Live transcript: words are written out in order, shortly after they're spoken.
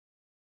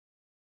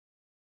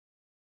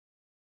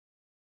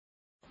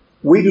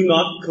We do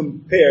not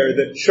compare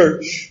the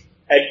church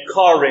at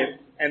Corinth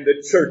and the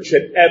church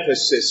at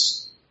Ephesus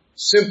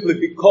simply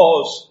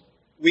because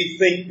we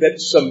think that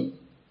some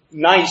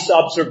nice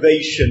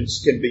observations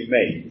can be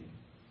made.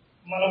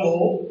 మనము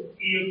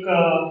ఈ యొక్క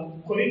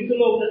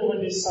కొరింథులో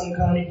ఉన్నటువంటి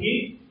సంఘానికి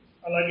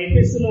అలాగే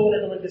ఎఫెసులో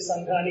ఉన్నటువంటి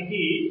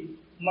సంఘానికి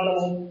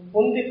మనము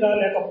పొందిక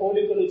లేక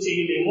పోలికలు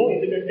చేయలేము.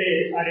 ఎందుకంటే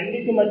ఆ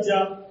రెండింటి మధ్య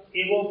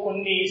ఏవో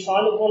కొన్ని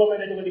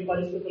సానుకూలమైనటువంటి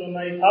పరిస్థితులు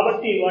ఉన్నాయి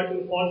కాబట్టి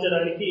వాటిని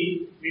పోల్చడానికి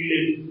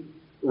వీల్లేదు.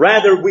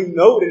 Rather, we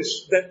notice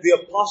that the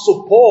Apostle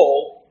Paul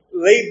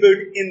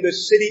labored in the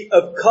city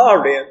of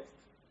Corinth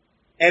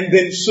and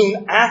then soon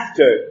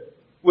after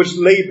was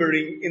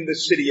laboring in the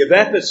city of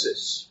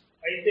Ephesus.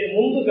 అయితే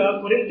ముందుగా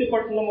కొరింథీ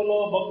పట్టణములో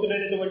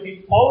భక్తుడైనటువంటి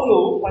పౌలు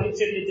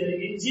పరిచర్య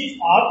జరిగించి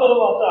ఆ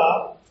తరువాత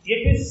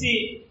ఎఫెసీ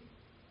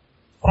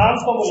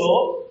ప్రాంతములో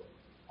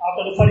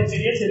అతడు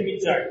పరిచర్య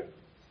జరిగించాడు.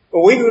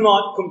 We do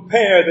not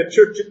compare the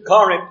church at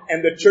Corinth and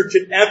the church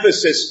at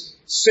Ephesus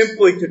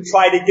simply to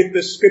try to get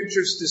the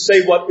scriptures to say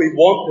what we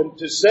want them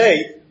to say.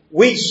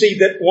 We see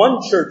that one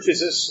church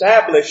is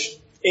established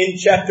in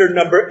chapter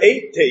number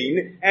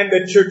 18 and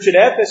the church at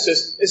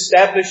Ephesus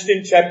established in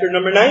chapter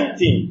number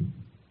 19.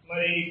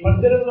 మరి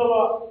 18వ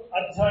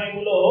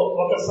అధ్యాయములో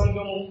ఒక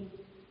సంఘము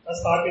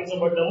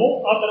స్థాపించబడ్డము,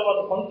 ఆ తర్వాత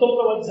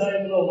 19వ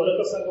అధ్యాయంలో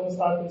మరొక సంఘం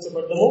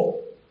స్థాపించబడ్డము.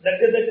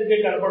 దగ్గరగా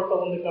కనపడుతూ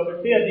ఉంది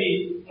కాబట్టి అది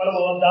మనం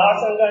ఆ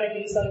సంఘానికి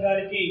ఈ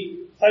సంఘానికి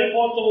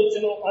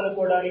సరిపోల్చవచ్చును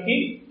అనుకోవడానికి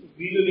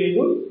వీలు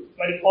లేదు.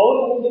 మరి పౌలు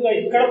ముందుగా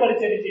ఇక్కడ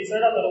పరిచర్య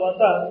చేశాడు, ఆ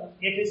తర్వాత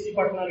ఎఫెసీ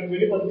పట్టణానికి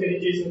వెళ్లి పరిచర్య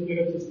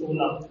చేసినట్లుగా చూస్తూ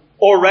ఉన్నాం.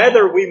 Or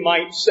rather we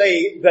might say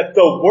that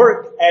the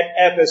work at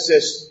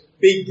Ephesus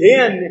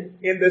began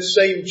in the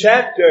same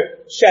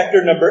chapter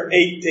number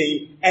 18,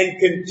 and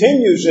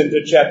continues into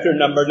chapter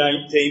number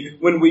 19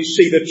 when we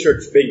see the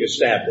church being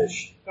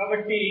established.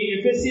 కాబట్టి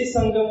ఎఫెసీ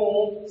సంఘము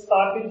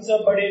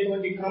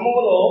స్థాపించబడేటువంటి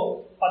క్రమంలో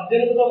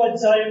 18వ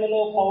అధ్యాయములో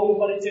పౌలు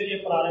పరిచర్య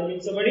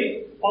ప్రారంభించబడి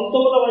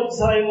 19వ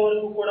అధ్యాయం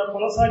వరకు కూడా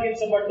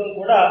కొనసాగించబడడం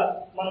కూడా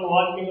మనం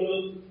వాక్యములో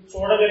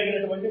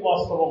చూడగలిగినటువంటి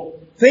వాస్తవం.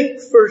 Think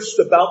first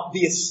about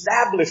the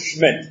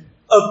establishment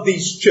of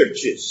these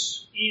churches.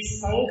 ఈ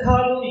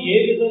సంఘాలు ఏ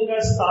విధంగా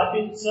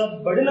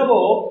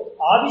స్థాపించబడినవో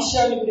ఆ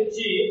విషయాల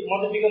గురించి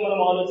మొదటిగా మనం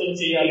ఆలోచన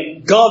చేయాలి.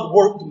 God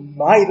worked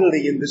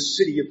mightily in the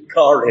city of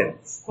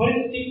Corinth.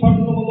 కొరింథీ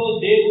పట్టణములో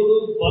దేవుడు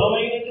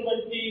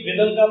బలమైనటువంటి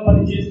విధంగా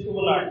పనిచేస్తూ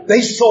ఉన్నాడు.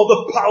 They saw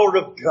the power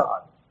of God.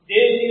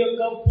 దేవుని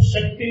యొక్క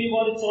శక్తిని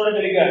వారు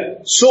చూడగలిగారు.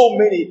 So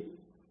many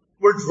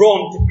were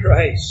drawn to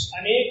Christ.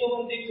 అనేక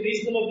మంది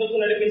క్రీస్తునొద్దకు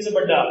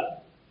నడిపించబడ్డారు.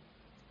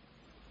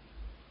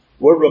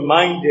 We're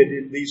reminded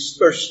in these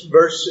first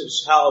verses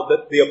how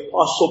that the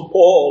Apostle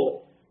Paul,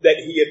 that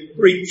he had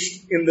preached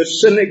in the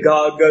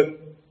synagogue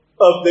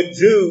of the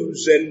Jews,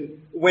 and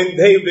when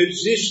they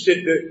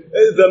resisted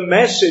the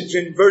message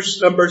in verse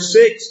number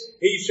 6,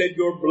 he said,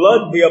 "Your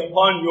blood be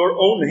upon your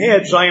own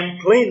heads. I am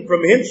clean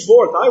from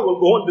henceforth. I will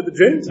go unto the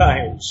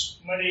Gentiles."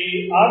 మరి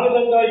ఆ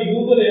విధంగా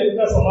యూదుల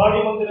యొక్క సమాజ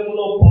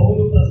మందిరములో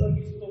పౌలు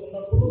ప్రసంగిస్తూ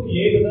ఉన్నప్పుడు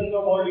ఏ విధంగా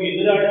వాళ్ళు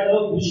ఎదురాడారో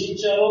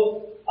దూషించారో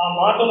ఆ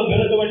మాటలు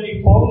విన్నటువంటి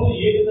పౌలు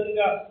ఏ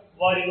విధంగా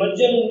వారి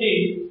మధ్య నుండి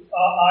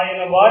ఆయన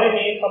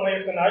వారిని తమ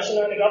యొక్క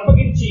నాశనానికి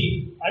అప్పగించి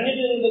అన్ని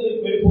జనుల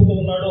దగ్గరికి వెళ్ళిపోతూ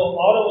ఉన్నాడో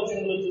 6వ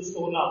వచనంలో చూస్తూ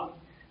ఉన్నాం.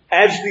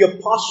 As the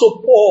Apostle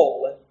Paul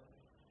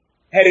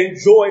had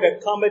enjoyed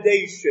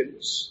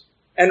accommodations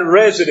and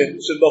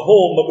residence in the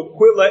home of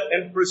Aquila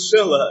and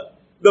Priscilla,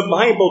 the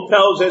Bible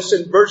tells us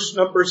in verse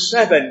number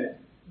 7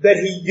 that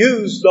he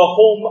used the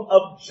home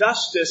of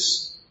justice,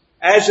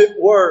 as it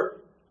were,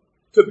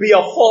 to be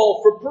a hall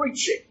for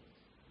preaching.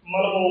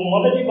 మనము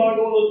మొదటి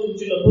భాగంలో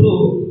చూసినప్పుడు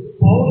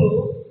పౌలు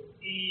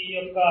ఈ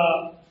యొక్క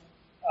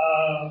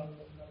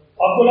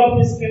అకుల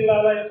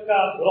ప్రిస్కిల్లాల యొక్క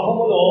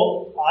గృహములో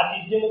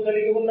ఆతిథ్యము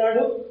కలిగి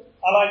ఉన్నాడు.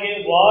 అలాగే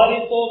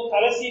వారితో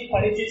కలిసి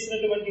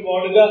పనిచేసినటువంటి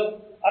వాడుగా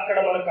అక్కడ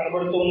మనకు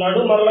కనబడుతూ ఉన్నాడు.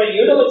 మరలా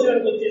 7వ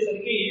వచనానికి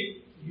వచ్చేసరికి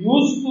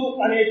యూస్తు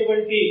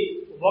అనేటువంటి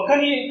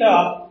ఒకరి ఇంట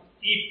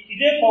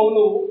ఇదే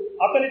పౌలు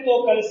అతనితో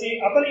కలిసి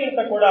అతని ఇంట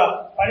కూడా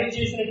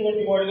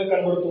పనిచేసినటువంటి వాడుగా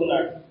కనబడుతూ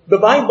ఉన్నాడు.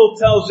 The Bible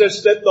tells us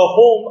that the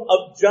home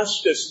of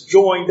justice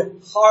joined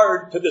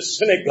hard to the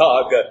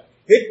synagogue.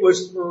 It was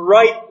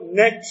right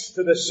next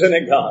to the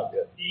synagogue.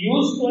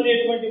 యూస్తు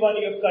అనేటువంటి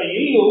వారి యొక్క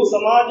ఇల్లు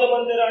సమాజ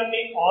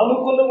మందిరాన్ని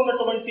ఆనుకుని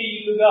ఉన్నటువంటి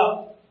ఇల్లుగా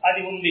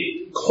అది ఉంది.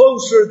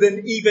 Closer than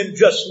even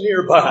just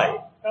nearby.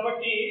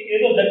 కాబట్టి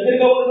ఏదో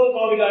దగ్గరగా ఉండడం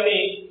కాదు కానీ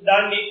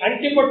దాన్ని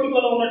అంటి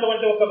పట్టుకొని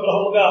ఉన్నటువంటి ఒక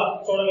గృహముగా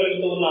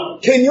చూడగలుగుతూ ఉన్నాం.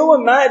 Can you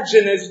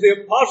imagine, as the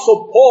Apostle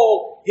Paul,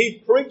 he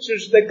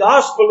preaches the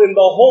gospel in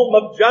the home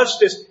of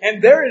justice, and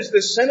there is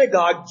the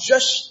synagogue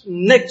just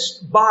next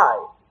by.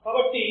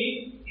 కాబట్టి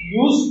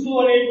యూస్తు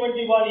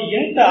అనేటువంటి వారి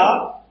ఎంత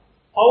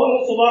పౌలు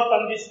సువార్త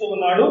అందిస్తూ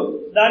ఉన్నాడు,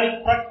 దాని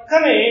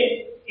ప్రక్కనే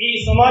ఈ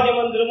సమాజ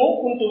మందిరము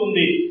ఉంటూ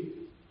ఉంది.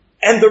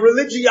 And the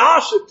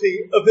religiosity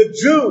of the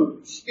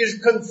Jews is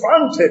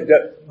confronted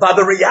by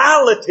the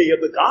reality of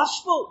the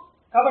gospel.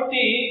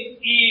 కాబట్టి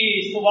ఈ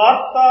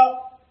సువార్త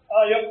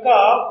యొక్క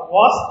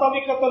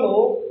వాస్తవికతను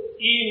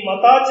ఈ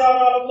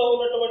మతాచారాలతో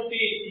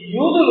ఉన్నటువంటి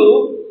యూదులు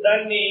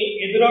దాన్ని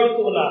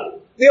ఎదురాడుతూ ఉన్నారు.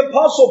 The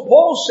Apostle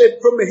Paul said,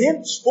 from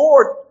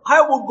henceforth, I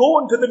will go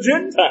into the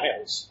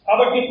Gentiles.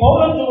 కాబట్టి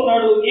పౌలు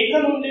అంటున్నాడు, ఇక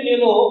నుండి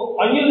నేను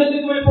అన్యుల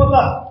దగ్గరికి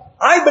వెళ్ళిపోతా.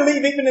 I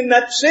believe even in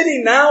that city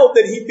now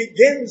that he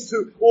begins to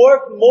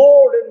work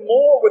more and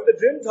more with the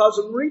Gentiles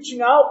and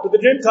reaching out to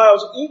the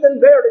Gentiles even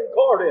there in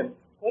Corinth.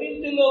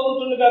 కొరింథీలో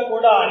ఉంటుండగా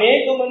కూడా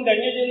అనేక మంది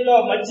అన్యజనుల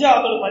మధ్య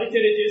అతను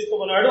పరిచర్య చేస్తూ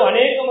ఉన్నాడు.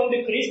 అనేక మంది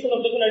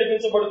క్రీస్తునొద్దకు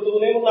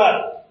నడిపించబడుతూనే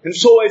ఉన్నారు. And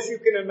so as you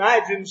can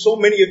imagine, so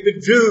many of the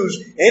Jews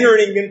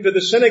entering into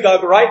the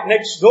synagogue right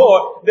next door,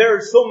 there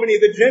are so many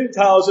of the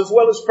Gentiles as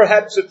well as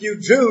perhaps a few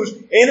Jews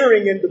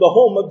entering into the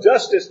home of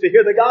justice to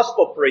hear the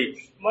gospel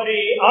preached. మరి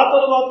ఆ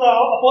తరువాత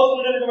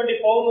అపోస్తలుడైనటువంటి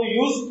పౌలు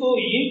యూస్తు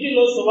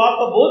ఇంటిలో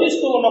సువార్త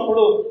బోధిస్తూ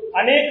ఉన్నప్పుడు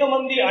అనేక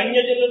మంది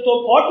అన్యజనులతో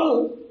పాటు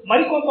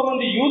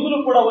మరికొంతమంది యూదులు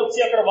కూడా వచ్చి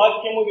అక్కడ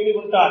వాక్యము విని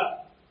ఉంటారు.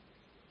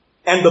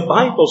 And the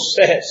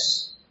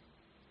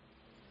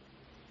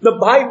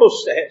Bible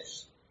says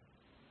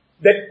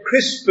that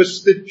Crispus,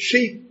 the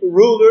chief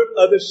ruler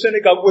of the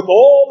synagogue, with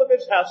all of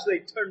his house, they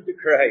turned to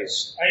Christ.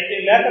 అయితే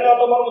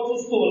లేఖనాల్లో మనం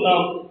చూస్తూ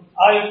ఉన్నాం,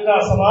 ఆ యొక్క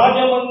సమాజ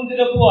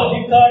మందిరపు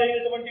అధికారి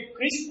అయినటువంటి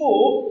క్రిస్పు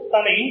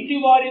తన ఇంటి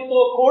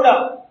వారితో కూడా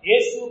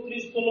యేసు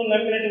క్రీస్తును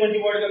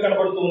నమ్మినటువంటి వాడిగా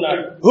కనబడుతూ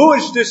ఉన్నాడు. Who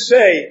is to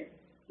say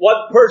what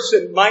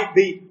person might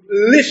be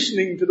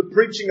listening to the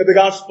preaching of the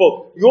gospel?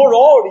 Your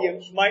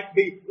audience might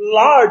be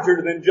larger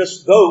than just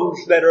those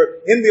that are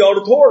in the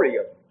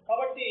auditorium.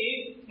 కాబట్టి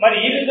మరి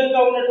ఈ విధంగా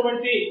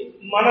ఉన్నటువంటి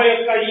మన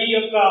యొక్క ఈ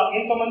యొక్క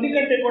ఇంతమంది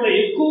కంటే కూడా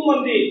ఎక్కువ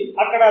మంది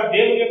అక్కడ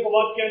దేవుని యొక్క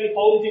వాక్యాన్ని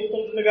పౌలు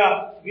చెప్తుండగా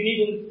విని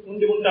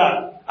ఉండి ఉంటారు.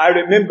 I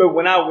remember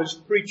when I was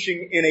preaching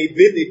in a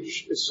village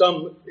some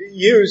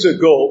years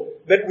ago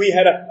that we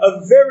had a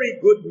very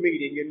good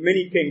meeting and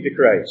many came to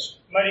Christ.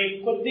 మరి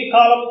కొద్ది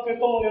కాలం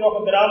క్రితం నేను ఒక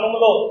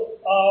గ్రామంలో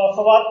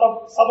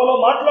సభలో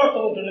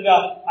మాట్లాడుతూ ఉంటుండగా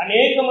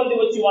అనేక మంది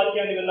వచ్చి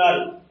వాక్యాన్ని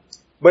విన్నారు.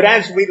 But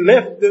as we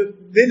left the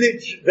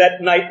village that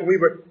night, we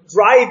were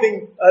driving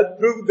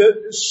through the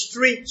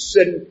streets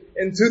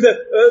and through the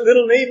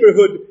little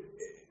neighborhood.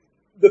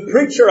 The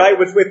preacher I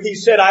was with, he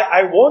said,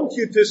 I want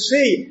you to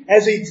see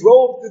as he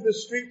drove through the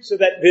streets of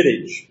that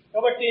village.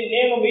 కాబట్టి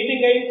నేను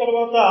meeting అయిన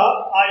తర్వాత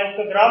ఆ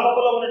యొక్క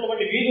గ్రామంలో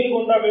ఉన్నటువంటి వీధుల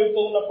గుండా వెళ్తూ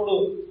ఉన్నప్పుడు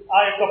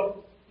ఆ యొక్క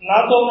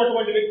నాతో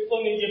ఉన్నటువంటి వ్యక్తితో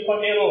నేను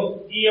చెప్పాను, నేను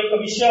ఈ యొక్క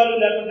విషయాలు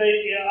లేకుంటే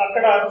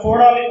అక్కడ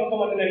చూడాలి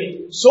కొంతమందిని.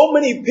 So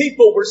many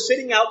people were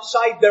sitting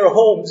outside their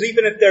homes,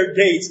 even at their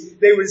gates.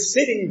 They were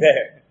sitting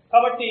there.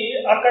 కాబట్టి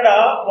అక్కడ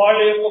వాళ్ళ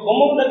యొక్క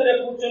గుమ్మం దగ్గర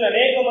కూర్చొని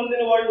అనేక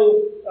మందిని వాళ్ళు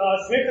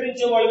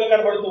స్వీకరించే వాళ్ళుగా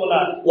కనబడుతూ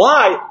ఉన్నారు.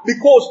 Why?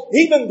 Because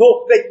even though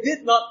they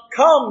did not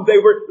come, they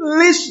were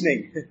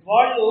listening.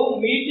 వాళ్ళు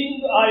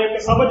మీటింగ్ ఆ యొక్క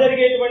సభ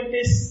జరిగేటువంటి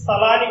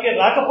స్థలానికి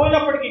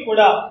రాకపోయినప్పటికీ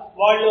కూడా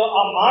వాళ్ళు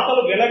ఆ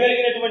మాటలు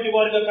వినగలిగినటువంటి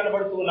వారుగా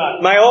కనబడుతూ ఉన్నారు.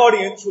 My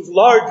audience was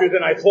larger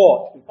than I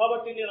thought.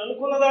 కాబట్టి నేను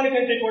అనుకున్న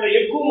దానికంటే కూడా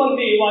ఎక్కువ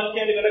మంది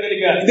వాక్యాన్ని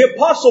వినగలిగారు. The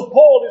Apostle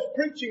Paul is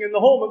preaching in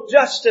the home of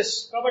justice.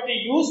 కాబట్టి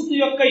యూస్తు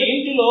యొక్క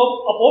ఇంటిలో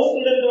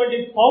అపోస్తలుడైనటువంటి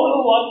పౌలు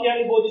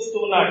వాక్యాన్ని బోధిస్తూ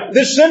ఉన్నాడు.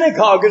 The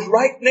synagogue is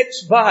right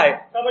next by.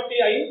 కాబట్టి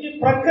ఆ ఇంటి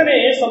ప్రక్కనే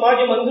సమాజ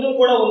మందిరం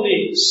కూడా ఉంది.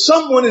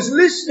 Someone is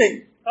listening.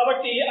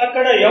 కాబట్టి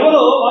అక్కడ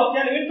ఎవరో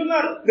వాక్యాన్ని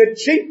వింటున్నారు. The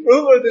chief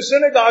ruler of the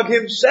synagogue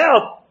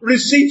himself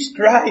receives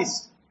Christ.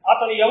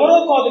 అతను ఎవరో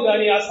కాదు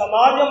గాని ఆ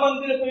సమాజ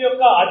మందిరపు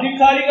యొక్క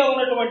అధికారిగా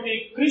ఉన్నటువంటి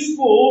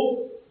క్రిస్పు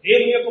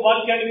దేవుని యొక్క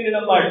వాక్యాన్ని విని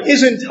నమ్మాడు.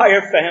 His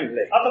entire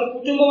family. అతని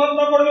కుటుంబం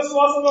అంతా కూడా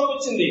విశ్వాసంలోకి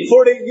వచ్చింది. For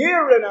a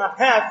year and a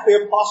half, the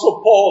Apostle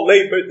Paul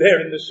labored there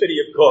in the city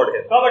of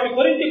Corinth. కాబట్టి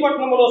కొరింథీ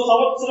పట్టణంలో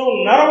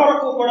సంవత్సరంన్నర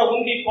వరకు కూడా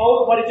ఉండి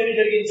పౌలు పరిచర్య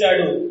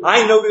జరిగించాడు.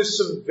 I noticed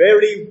some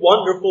very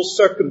wonderful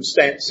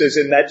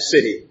circumstances in that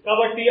city.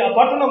 కాబట్టి ఆ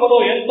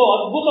పట్టణంలో ఎంతో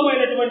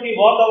అద్భుతమైనటువంటి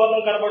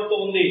వాతావరణం కనబడుతూ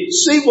ఉంది.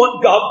 See what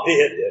God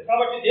did.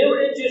 కాబట్టి దేవుడు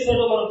ఏం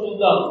చేశాడో మనం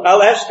చూద్దాం.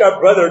 I'll ask our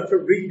brother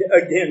to read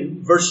again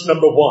verse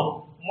number 1.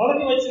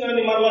 మొదటి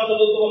వచనాన్ని మరలా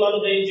చదువుతూ ఉన్నాను,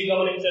 దయచేసి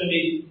గమనించండి.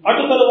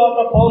 అటు తరువాత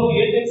పౌలు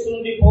ఏథెన్స్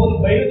నుండి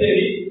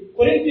బయలుదేరి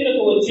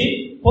కొరింథీయులకు వచ్చి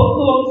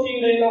పొంతు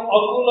వంశీయుడైన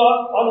అకుల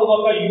అను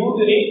ఒక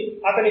యూదుని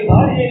అతని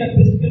భార్య అయిన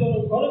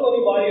ప్రిస్కిలను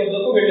కనుగొని వారి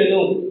యొద్దకు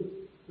వెళ్ళెను.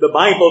 The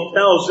Bible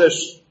tells us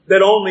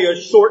that only a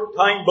short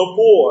time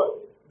before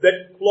that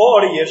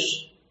Claudius,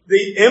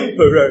 the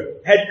emperor,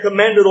 had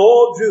commanded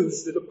all Jews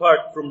to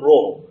depart from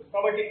Rome.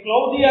 కాబట్టి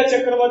క్లౌదియా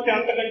చక్రవర్తి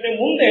అంతకంటే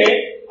ముందే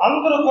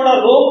అందరూ కూడా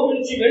రోమ్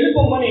నుంచి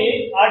వెళ్ళిపోమని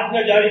ఆజ్ఞ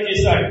జారీ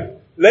చేశాడు.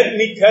 Let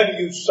me tell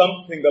you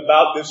something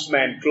about this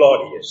man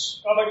Claudius.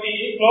 కాబట్టి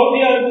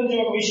క్లౌదియా గురించి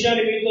ఒక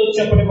విషయాన్ని మీతో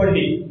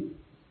చెప్పనివ్వండి.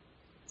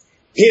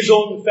 His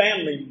own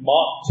family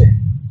mocked him.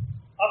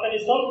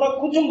 అతని సొంత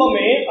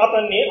కుటుంబమే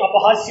అతన్ని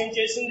అపహాస్యం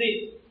చేసింది.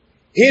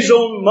 His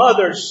own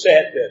mother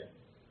said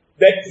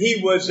that he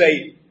was a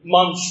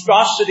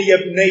monstrosity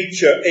of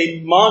nature, a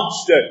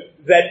monster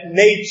that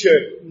nature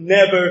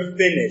never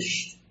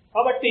finished.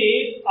 కాబట్టి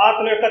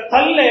అతని యొక్క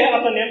తల్లే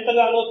అతను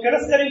ఎంతగానో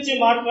తిరస్కరించి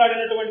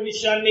మాట్లాడినటువంటి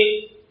విషయాన్ని,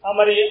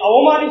 మరి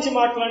అవమానించి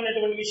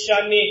మాట్లాడినటువంటి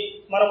విషయాన్ని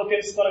మనము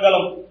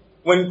తెలుసుకోగలం.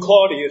 When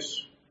Claudius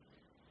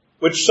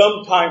would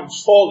sometimes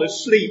fall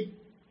asleep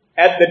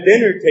at the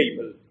dinner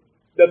table,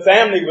 the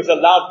family was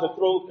allowed to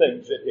throw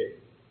things at him.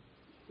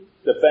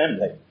 The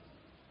family.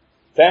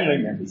 Family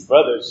members,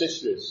 brothers,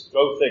 sisters,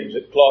 throw things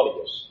at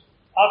Claudius.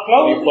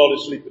 You fall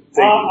asleep at the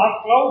table. ఆ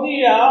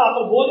క్లౌదియా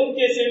అతను భోజనం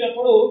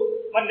చేసేటప్పుడు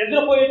మరి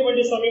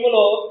నిద్రపోయేటువంటి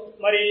సమయంలో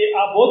మరి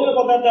ఆ భోజన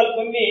పదార్థాలు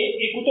కొన్ని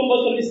ఈ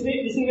కుటుంబస్తులు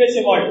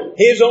విసిరివేసేవాడు.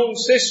 His own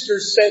sister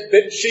said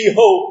that she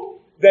hoped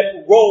that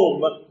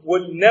Rome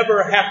would never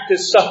have to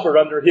suffer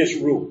under his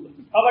rule.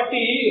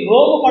 కాబట్టి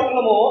రోము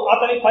పట్టణము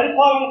అతని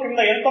పరిపాలన కింద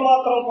ఎంత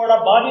మాత్రం కూడా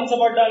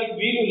బాధించబడడానికి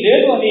వీలు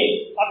లేదు అని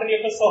అతని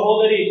యొక్క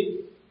సహోదరి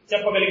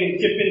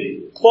చెప్పింది.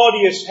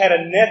 Claudius had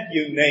a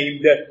nephew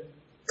named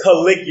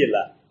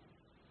Caligula.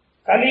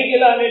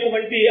 కలిగిలా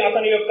అనేటువంటి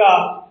అతని యొక్క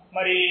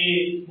మరి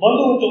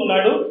బంధువుతో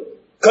ఉన్నాడు.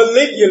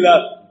 Caligula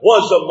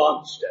was a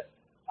monster.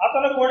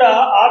 అతను కూడా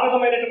ఆ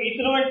విధమైనటువంటి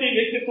ఇటువంటి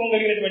వ్యక్తిత్వం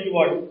కలిగినటువంటి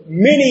వాడు.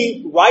 Many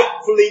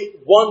rightfully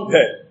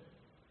wondered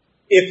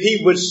if he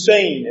was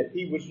sane, if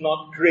he was not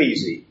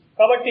crazy.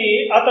 కాబట్టి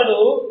అతడు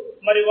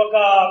మరి ఒక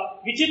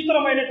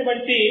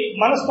విచిత్రమైనటువంటి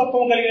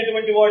మనస్తత్వం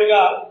కలిగినటువంటి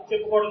వాడిగా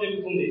చెప్పుకోవడం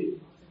జరుగుతుంది.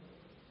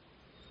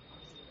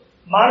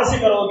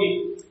 మానసిక రోగి.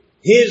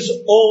 His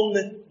own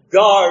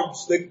guards,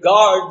 the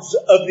guards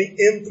of the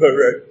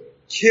emperor,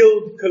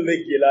 killed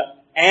Caligula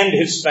and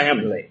his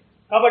family.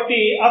 కాబట్టి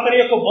అతని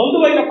యొక్క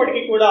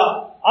బంధువైనప్పటికీ కూడా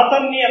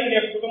అతన్ని అతని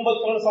యొక్క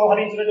కుటుంబస్తులను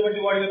సంహరించినటువంటి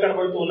వాడిగా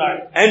కనబడుతూ ఉన్నాడు.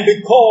 And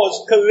because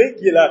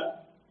Caligula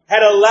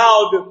had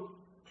allowed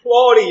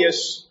Claudius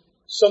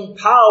some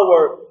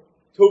power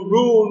to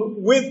rule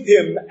with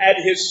him at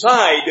his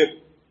side,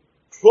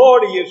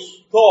 Claudius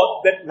thought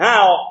that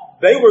now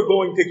they were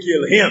going to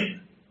kill him.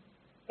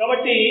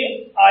 కాబట్టి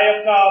ఆ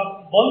యొక్క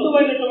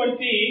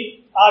బంధువైనటువంటి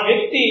ఆ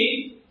వ్యక్తి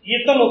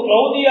ఇతను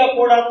క్లౌదియా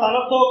కూడా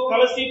తనతో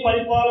కలిసి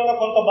పరిపాలన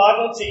కొంత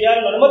భాగం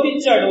చేయాలని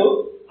అనుమతించాడు.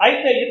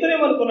 అయితే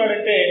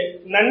ఇతనేమనుకున్నాడంటే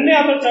నన్నే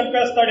అతను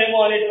చంపేస్తాడేమో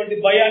అనేటువంటి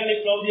భయాన్ని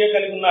క్లౌదియా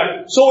కలిగి ఉన్నాడు.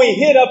 So he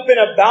hid up in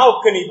a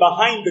balcony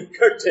behind the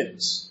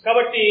curtains.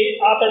 కాబట్టి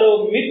అతడు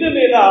మిద్దె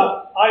మీద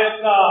ఆ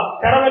యొక్క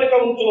తెర వెనుక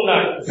ఉంటూ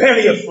ఉన్నాడు.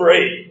 Very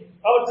afraid.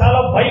 కాబట్టి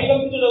చాలా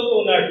భయకంపితుడవుతూ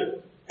ఉన్నాడు.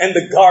 And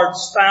the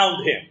guards found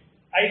him.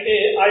 అయితే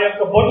ఆ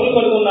యొక్క భటులు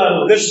కనుగొన్నారు.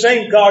 The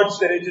same guards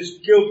that had just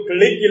killed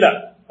Caligula.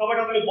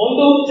 కాబట్టి అతని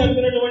బంధువులు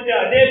చంపినటువంటి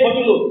అదే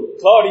భటులు.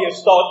 Claudius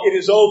thought, it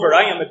is over,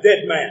 I am a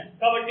dead man.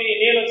 కాబట్టి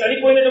నేను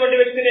చనిపోయినటువంటి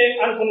వ్యక్తినే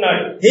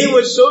అనుకున్నాడు. He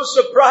was so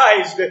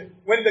surprised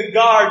when the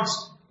guards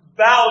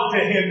bowed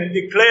to him and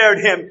declared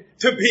him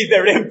to be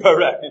their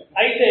emperor.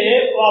 అయితే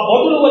ఆ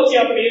భటులు వచ్చి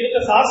అతని ఎదుట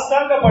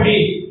సాష్టాంగపడి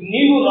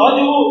నీవు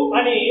రాజువు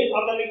అని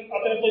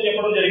అతనితో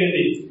చెప్పడం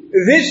జరిగింది.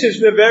 This is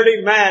the very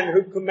man who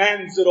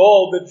commands that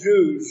all the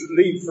Jews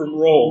leave from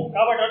Rome.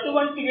 కాబట్టి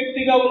అటువంటి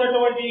వ్యక్తిగా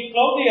ఉన్నటువంటి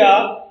క్లౌదియా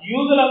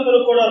యూదులందరూ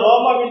కూడా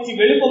రోమా నుంచి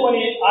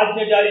వెళ్ళిపోమని ఆజ్ఞ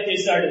జారీ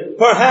చేశాడు.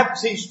 Perhaps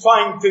he's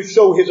trying to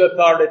show his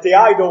authority,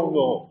 I don't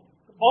know.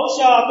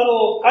 బహుశా అతను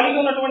కలిగి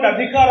ఉన్నటువంటి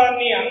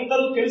అధికారాన్ని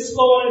అందరూ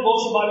తెలుసుకోవాలని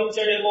బహుశా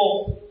భావించాడేమో.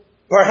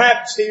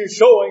 Perhaps he is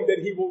showing that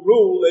he will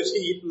rule as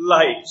he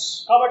likes.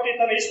 కాబట్టి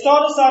తన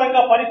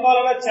ఇష్టానుసారంగా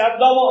పరిపాలన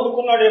చేద్దాము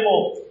అనుకున్నాడేమో.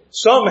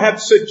 Some have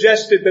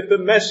suggested that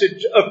the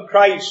message of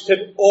Christ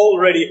had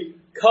already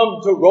come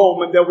to Rome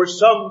and there were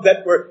some that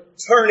were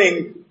turning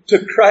to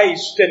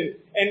Christ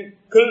and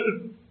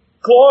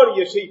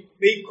Claudius,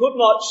 he could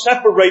not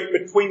separate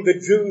between the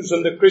Jews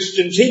and the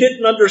Christians. He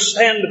didn't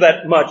understand that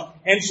much.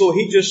 And so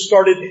he just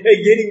started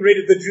getting rid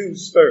of the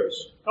Jews first.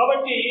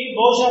 కాబట్టి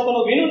బహుశా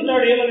అతను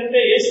వినుంటాడు ఏమనంటే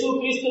యేసు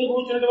క్రీస్తుని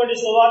గురించినటువంటి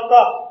సువార్త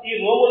ఈ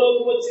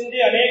రోములోకి వచ్చింది.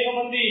 అనేక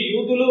మంది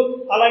యూదులు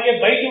అలాగే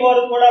బయటి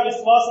వారు కూడా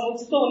విశ్వాసం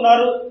ఉంచుతూ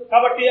ఉన్నారు.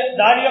 కాబట్టి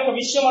దాని యొక్క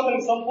విషయం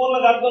అతనికి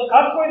సంపూర్ణంగా అర్థం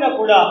కాకపోయినా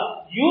కూడా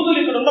యూదులు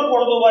ఇక్కడ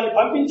ఉండకూడదు, వారిని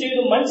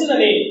పంపించేయడం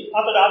మంచిదని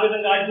అతడు ఆ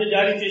విధంగా ఆజ్ఞ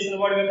జారీ చేసిన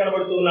వాడిగా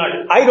కనబడుతూ ఉన్నాడు.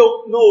 I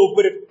don't know,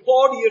 but if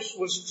Claudius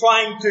was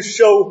trying to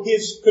show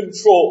his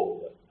control,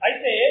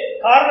 అయితే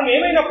కారణం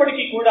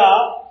ఏమైనప్పటికీ కూడా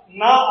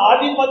నా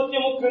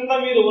ఆధిపత్యము క్రింద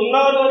మీరు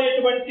ఉన్నారు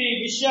అనేటువంటి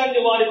విషయాన్ని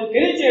వారికి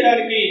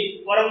తెలియజేయడానికి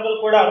వారందరూ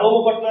కూడా రోము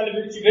పట్టణాన్ని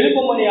విడిచి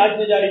వెళ్ళిపోమని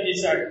ఆజ్ఞ జారీ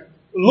చేశాడు.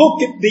 Look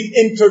at the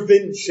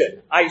intervention.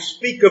 I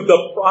speak of the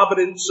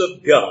providence of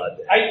God.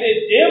 అయితే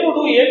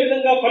దేవుడు ఏ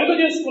విధంగా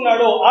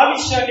కలుగజేసుకున్నాడో ఆ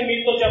విషయాన్ని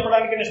మీతో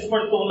చెప్పడానికి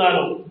ఇష్టపడుతూ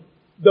ఉన్నాను.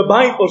 The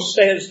Bible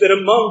says that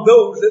among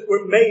those that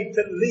were made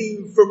to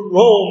leave from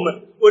Rome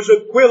was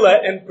Aquila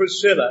and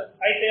Priscilla.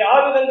 అయితే ఆ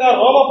విధంగా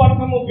రోమ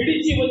పట్టణము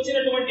విడిచి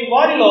వచ్చినటువంటి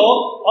వారిలో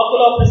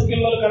అకుల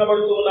ప్రిస్కిల్లలు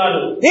కనబడుతూ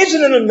ఉన్నారు.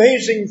 Isn't it an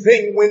amazing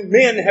thing when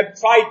men have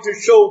tried to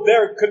show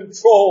their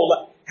control,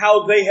 how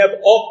they have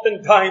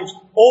oftentimes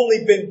only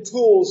been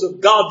tools of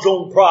God's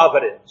own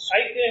providence?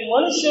 అయితే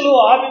మనుషులు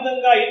ఆ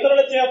విధంగా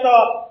ఇతరుల చేత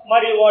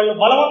మరి వాళ్ళు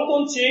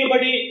బలవంతం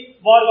చేయబడి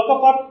వారు ఒక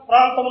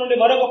ప్రాంతం నుండి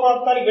మరొక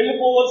ప్రాంతానికి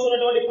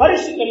వెళ్లిపోవలసినటువంటి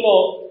పరిస్థితుల్లో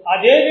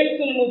అదే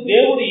వ్యక్తులను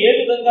దేవుడు ఏ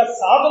విధంగా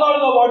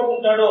సాధనాలుగా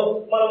వాడుకుంటాడో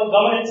మనము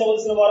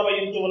గమనించవలసిన వారమై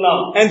ఉంటున్నాం.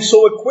 And so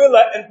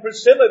Aquila and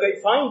Priscilla, they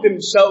find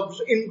themselves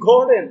in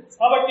Corinth.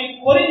 కాబట్టి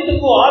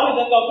కొరింథుకు ఆ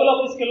విధంగా అకుల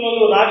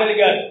ప్రిస్కిల్లలు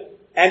రాగలిగారు.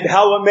 And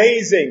how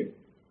amazing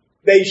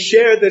They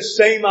share the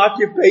same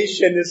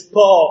occupation as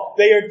Paul.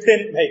 They are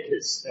tent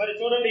makers. మరి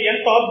చూడండి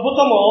ఎంత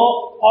అద్భుతమో,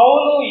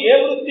 పౌలు ఏ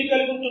వృత్తి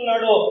కలిగి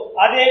ఉంటున్నాడో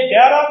అదే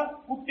డేరా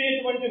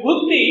పుట్టేటువంటి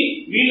వృత్తి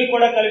వీళ్ళు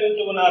కూడా కలిగి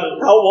ఉంటున్నారు.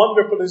 How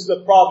wonderful is the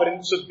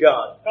providence of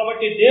God.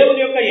 కాబట్టి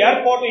దేవుని యొక్క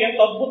ఏర్పాటు ఎంత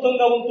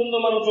అద్భుతంగా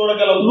ఉంటుందో మనం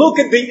చూడగలం. Look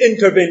at the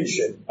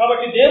intervention.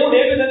 కాబట్టి దేవుడు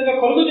ఏ విధంగా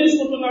కలుగు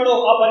చేసుకుంటున్నాడో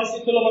ఆ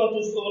పరిస్థితుల్లో మనం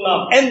చూస్తూ ఉన్నాం.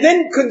 And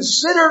then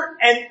consider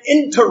an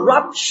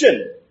interruption.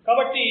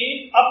 కాబట్టి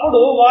అప్పుడు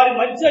వారి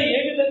మధ్య ఏ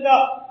విధంగా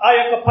ఆ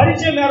యొక్క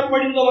పరిచయం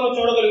ఏర్పడిందో మనం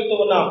చూడగలుగుతూ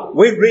ఉన్నాం.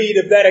 We read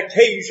of that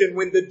occasion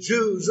when the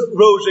Jews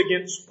rose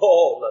against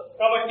Paul.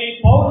 కాబట్టి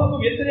పౌలుకు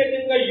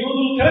వ్యతిరేకంగా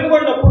యూదులు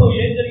తిరగబడినప్పుడు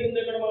ఏం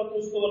జరిగిందో ఇక్కడ మనం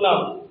చూస్తూ ఉన్నాం.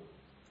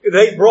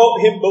 They brought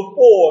him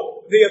before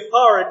the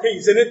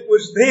authorities, and it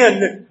was then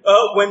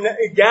when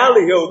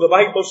Gallio, the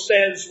Bible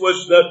says, was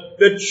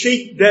the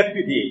chief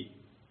deputy.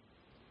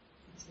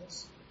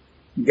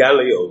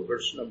 Gallio,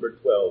 verse number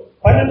 12.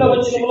 12వ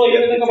వచనంలో ఏ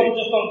విధంగా మనం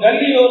చూస్తాం,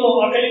 గల్లియోను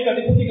అక్కడికి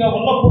అధిపతిగా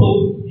ఉన్నప్పుడు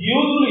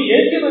యూదులు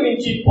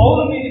ఏకీభవించి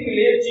పౌలు మీదకి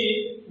లేచి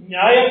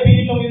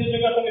న్యాయపీఠం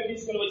ఎదుటగా అతన్ని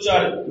తీసుకుని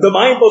వచ్చారు. The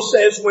Bible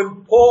says when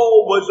Paul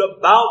was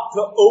about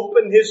to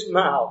open his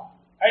mouth,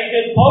 అయితే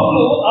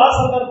పౌలు ఆ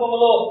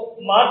సందర్భంలో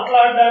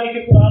మాట్లాడడానికి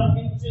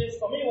ప్రారంభించే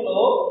సమయంలో,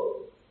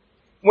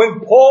 when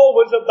Paul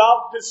was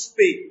about to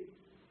speak,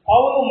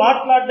 పౌలు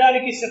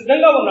మాట్లాడడానికి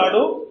సిద్ధంగా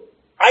ఉన్నాడు.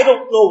 I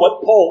don't know what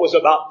Paul was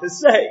about to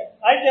say.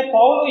 అయితే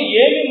పౌలు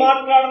ఏమి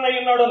మాట్లాడనై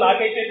ఉన్నాడో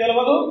నాకైతే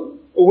తెలియదు.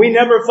 We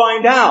never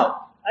find out.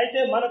 అయితే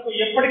మనకు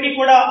ఎప్పటికీ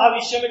కూడా ఆ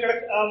విషయం ఇక్కడ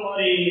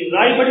మరి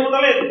రాయబడి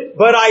ఉండలేదు.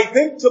 But I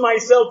think to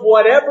myself,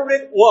 whatever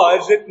it was,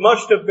 it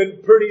must have been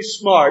pretty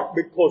smart,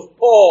 because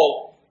Paul,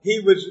 he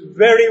was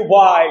very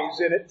wise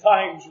and at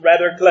times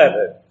rather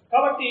clever.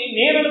 కాబట్టి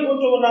నేను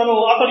అనుకుంటూ ఉన్నాను,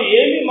 అతడు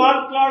ఏమి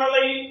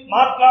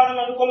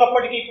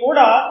మాట్లాడాలనుకున్నప్పటికీ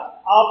కూడా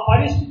ఆ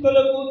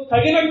పరిస్థితులకు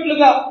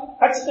తగినట్లుగా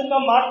ఖచ్చితంగా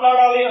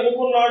మాట్లాడాలి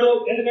అనుకున్నాడు.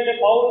 ఎందుకంటే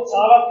పౌలు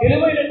చాలా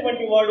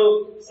తెలివైనటువంటి వాడు,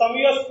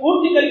 సమయ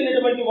స్ఫూర్తి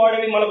కలిగినటువంటి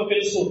వాడని మనకు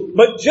తెలుసు.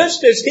 But just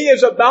as he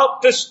is about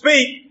to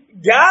speak,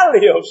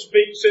 Gallio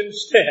speaks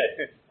instead.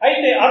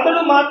 అయితే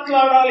అతడు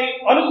మాట్లాడాలి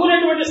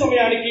అనుకునేటువంటి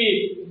సమయానికి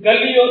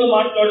గల్లియోను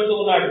మాట్లాడుతూ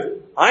ఉన్నాడు.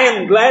 I am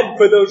glad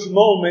for those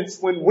moments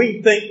when we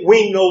think we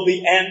know the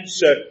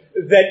answer,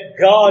 that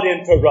God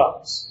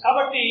interrupts.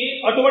 కాబట్టి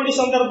అటువంటి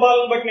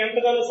సందర్భాలను బట్టి నేను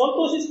ఎంతగానో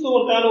సంతోషిస్తూ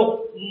ఉంటాను.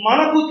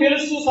 మనకు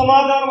తెలుసు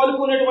సమాధానం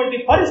అనుకునేటువంటి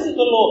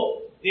పరిస్థితుల్లో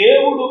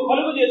దేవుడు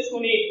కలుగు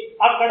చేసుకుని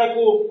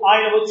అక్కడకు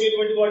ఆయన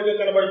వచ్చేటువంటి వాడిగా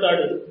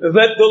కనబడతాడు.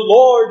 That the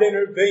Lord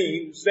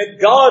intervenes, that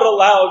God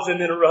allows an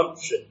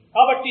interruption.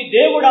 కాబట్టి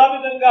దేవుడు ఆ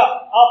విధంగా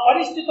ఆ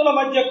పరిస్థితుల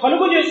మధ్య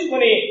కలుగు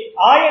చేసుకుని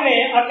ఆయనే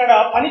అక్కడ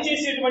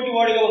పనిచేసేటువంటి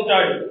వాడిగా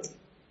ఉంటాడు.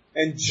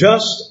 And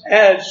just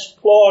as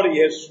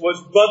Claudius was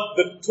but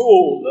the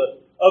tool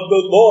of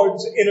the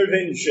Lord's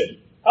intervention,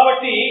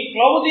 కాబట్టి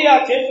క్లౌదియా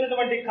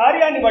చేసినటువంటి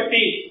కార్యాన్ని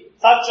బట్టి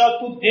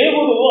సాక్షాత్తు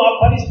దేవుడు ఆ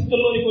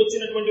పరిస్థితుల్లోనికి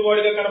వచ్చినటువంటి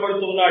వాడిగా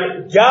కనబడుతూ ఉన్నాడు.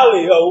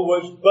 Gallio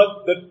was but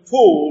the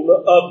tool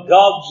of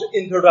God's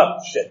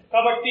interruption.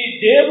 కాబట్టి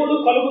దేవుడు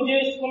కలుగు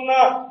చేసుకున్న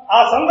ఆ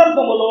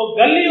సందర్భంలో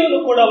గల్లియోను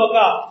కూడా ఒక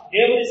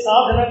దేవుని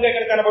సాధనంగా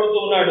ఇక్కడ కనబడుతూ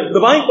ఉన్నాడు.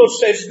 The Bible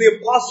says the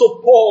Apostle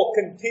Paul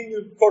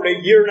continued for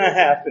 1.5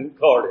 years in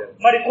Corinth.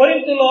 మరి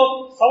కొరింథులో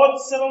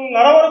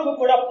సంవత్సరంన్నర వరకు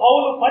కూడా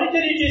పౌలు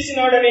పరిచర్య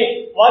చేసినాడని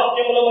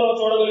వాక్యములో మనం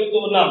చూడగలుగుతూ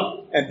ఉన్నాం.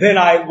 And then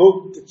I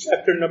looked to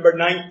chapter number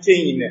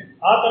 19.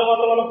 ఆ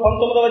తర్వాత మనం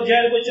 19వ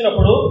అధ్యాయానికి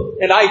వచ్చినప్పుడు,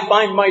 and I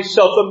find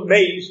myself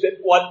amazed at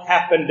what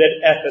happened at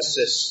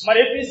Ephesus. మరి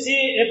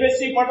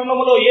ఎఫెసీ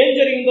పట్టణంలో ఏం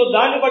జరిగిందో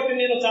దాన్ని బట్టి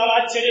నేను చాలా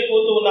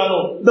ఆశ్చర్యపోతూ ఉన్నాను.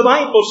 The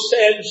Bible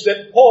says that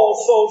Paul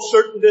saw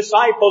certain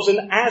disciples and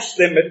asked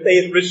them if they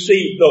had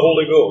received the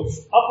Holy Ghost.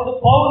 అప్పుడు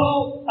పౌలు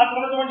అక్కడ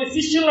ఉన్నటువంటి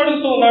శిష్యులను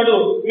అడుగుతూ ఉన్నాడు,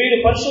 మీరు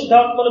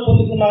పరిశుద్ధాత్మను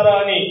పొందుకున్నారా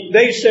అని.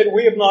 They said,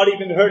 we have not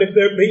even heard if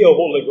there be a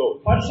Holy Ghost.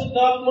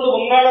 పరిశుద్ధాత్ముడు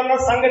ఉన్నాడన్న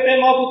సంగతే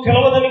మాకు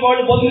తెలియదని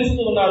వాళ్ళు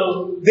బదులిస్తూ ఉన్నారు.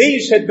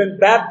 These had been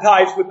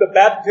baptized with the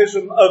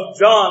baptism of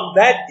John.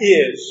 That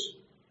is,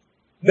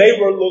 they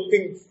were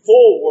looking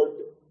forward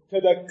to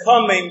the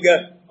coming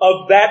of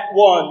that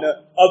one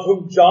of whom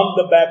John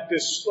the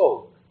Baptist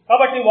spoke.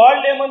 కాబట్టి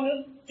వాళ్ళు ఏమని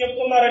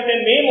చెప్తున్నారంటే,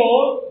 మేము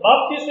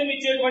బాప్తిసం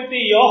ఇచ్చేటువంటి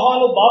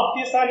యోహాను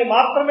బాప్తిసాన్ని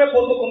మాత్రమే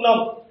పొందుకున్నాం.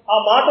 ఆ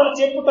మాటలు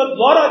చెప్పుట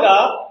ద్వారాగా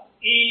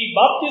ఈ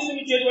బాప్తిసం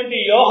ఇచ్చేటువంటి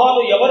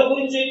యోహాను ఎవరి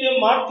గురించి అయితే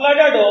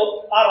మాట్లాడాడో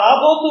ఆ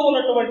రాబోతూ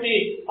ఉన్నటువంటి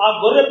ఆ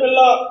గొర్రె పిల్ల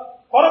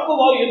కొరకు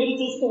వారు ఎదురు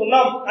చూస్తూ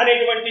ఉన్నాం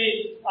అనేటువంటి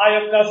ఆ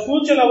యొక్క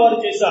సూచన వారు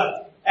చేశారు.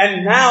 And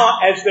now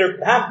as they're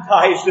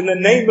baptized in the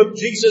name of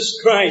Jesus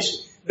Christ,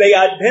 they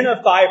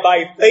identify by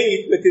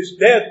faith with his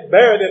death,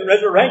 burial, and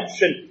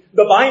resurrection.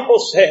 The Bible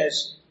says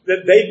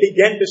that they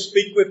began to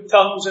speak with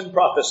tongues and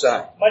prophesy.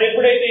 మరి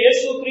ఎప్పుడైతే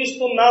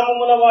యేసుక్రీస్తు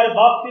నామమున వారి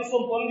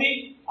బాప్తిసం పొంది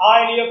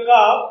ఆయన యొక్క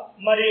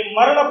మరి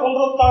మరణ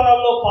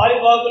పునరుత్థానాల్లో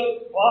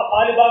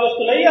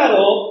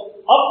పాలిభాగస్తులయ్యారో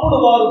అప్పుడు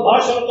వారు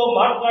భాషలతో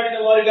మాట్లాడిన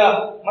వారిగా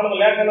మనం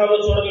లేఖనాల్లో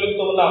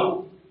చూడగలుగుతూ ఉన్నాం.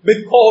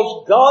 Because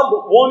God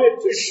wanted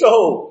to show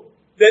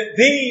that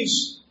these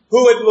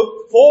who had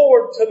looked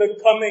forward to the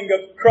coming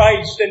of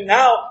Christ and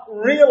now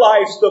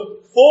realized the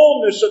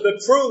fullness of the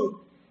truth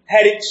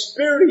had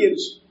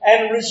experienced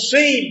and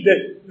received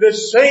the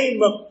same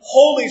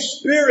Holy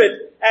Spirit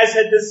as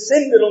had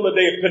descended on the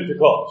day of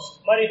Pentecost.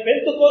 మరి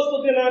Pentecost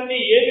దినాన్ని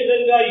ఏ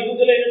విధంగా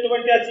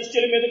యూదులైనటువంటి ఆ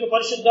శిష్యుల మీదకు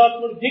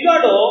పరిశుద్ధాత్ముడు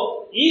దిగాడో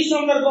ఈ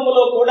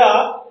సందర్భంలో కూడా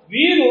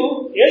వీరు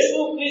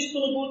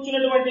యేసుక్రీస్తును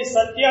గూర్చినటువంటి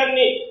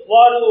సత్యాన్ని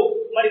వారు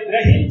మరి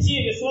గ్రహించి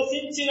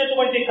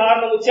విశ్వసించినటువంటి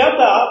కారణము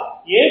చేత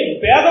ఏ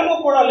భేదము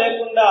కూడా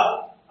లేకుండా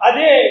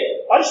అదే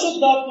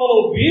పరిశుద్ధాత్మను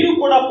వీరు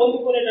కూడా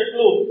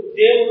పొందుకునేటట్లు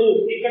దేవుడు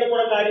ఇక్కడ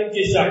కూడా కార్యం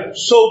చేశాడు.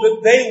 So that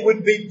they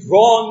would be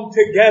drawn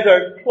together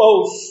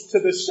close to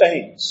the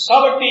saints.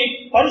 కాబట్టి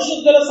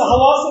పరిశుద్ధుల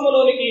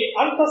సహవాసములోనికి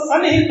అంత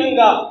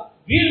సన్నిహితంగా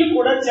వీళ్ళు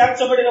కూడా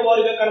చేర్చబడిన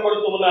వారుగా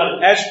కనబడుతూ ఉన్నారు.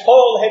 As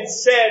Paul had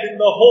said in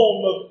the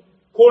home of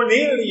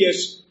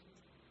Cornelius,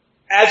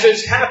 as has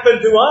happened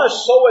to us,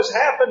 so has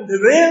happened to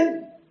them.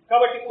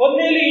 కాబట్టి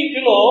కొర్నేలి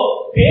ఇంటిలో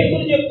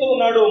పేతురు చెప్తూ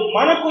ఉన్నాడు,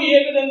 మనకు ఏ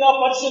విధంగా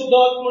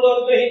పరిశుద్ధాత్ముడు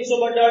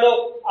అనుగ్రహించబడ్డాడో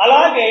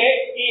అలాగే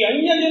ఈ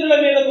అన్యజనుల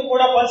మీదకు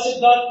కూడా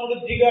పరిశుద్ధాత్ముడు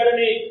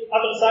దిగాడని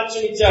అతను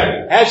సాక్ష్యం ఇచ్చాడు.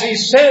 As he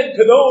said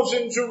to those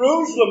in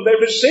Jerusalem, they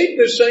received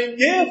the same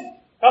gift.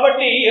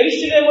 కాబట్టి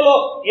యెరూషలేములో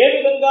ఏ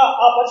విధంగా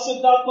ఆ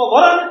పరిశుద్ధాత్మ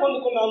వరాన్ని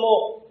పొందుకున్నామో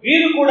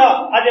వీరు కూడా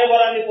అదే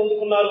వరాన్ని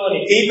పొందుకున్నారు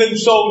అని. Even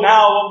so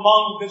now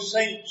among the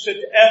saints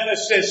at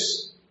Ephesus,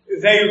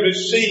 they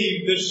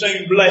received the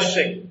same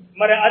blessing.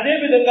 మరి అదే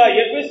విధంగా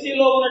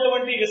ఎఫెసీలో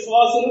ఉన్నటువంటి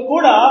విశ్వాసులు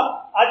కూడా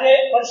అదే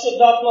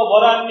పరిశుద్ధాత్మ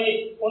వరాన్ని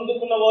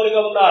పొందుకున్న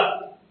వారుగా ఉన్నారు.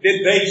 Did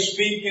they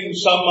speak in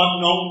some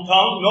unknown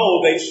tongue? No,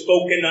 they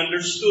spoke in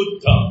understood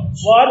tongues.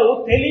 వారు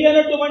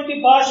తెలియనటువంటి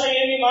భాష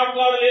ఏమీ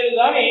మాట్లాడలేదు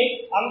కానీ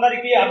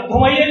అందరికీ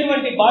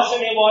అర్థమయ్యేటువంటి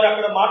భాషనే వారు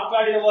అక్కడ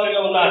మాట్లాడిన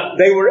వారుగా ఉన్నారు.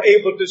 They were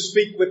able to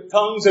speak with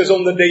tongues as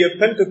on the day of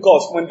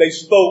Pentecost. When they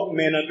spoke,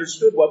 men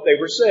understood what they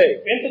were saying.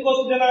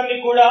 Pentecost దినాన్ని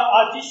కూడా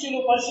ఆ శిష్యులు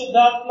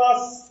పరిశుద్ధాత్మ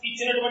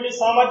ఇచ్చినటువంటి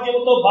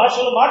సామర్థ్యంతో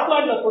భాషలు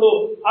మాట్లాడినప్పుడు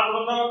అక్కడ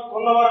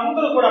ఉన్న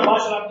వారందరూ కూడా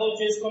భాషను అర్థం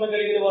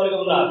చేసుకోగలిగిన వారుగా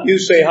ఉన్నారు. You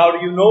say, how do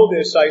you know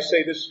this? I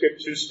say the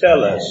scriptures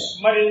tell us.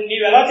 మరి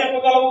నీవు ఎలా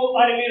చెప్పగలవు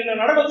అని మీరు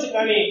నన్ను అడగొచ్చు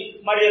కానీ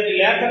మరి అది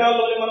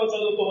లేఖనాల్లోనే మనం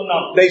చదువుతూ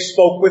ఉన్నాం. They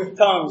spoke with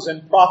tongues and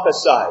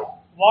prophesied.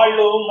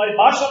 వాళ్ళు మరి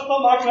భాషలతో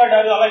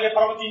మాట్లాడారు, అలాగే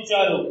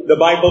ప్రవచించారు. The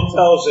Bible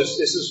tells us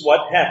this is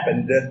what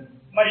happened.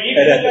 మరి ఈ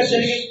విధంగా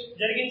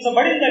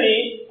జరిగించబడిందని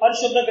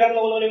పరిశుద్ధ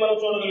గ్రంథంలోనే మనం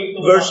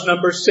చూడగలుగుతాం. Verse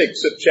number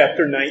 6 of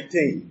chapter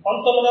 19.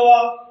 19వ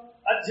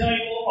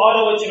అధ్యాయము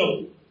 6వ వచనం.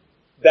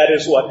 That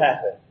is what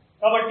happened.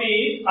 కాబట్టి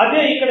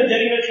అదే ఇక్కడ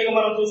జరిగినట్లుగా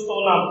మనం చూస్తూ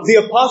ఉన్నాం. The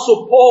apostle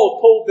Paul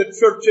told the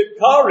church at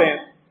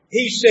Corinth,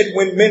 he said,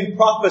 when men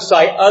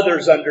prophesy,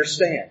 others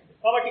understand.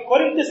 కాబట్టి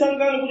కొరింథీ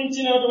సంఘాల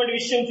గురించినటువంటి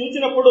విషయం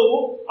చూసినప్పుడు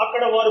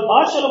అక్కడ వారు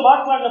భాషలు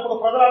మాట్లాడినప్పుడు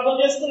ప్రజలు అర్థం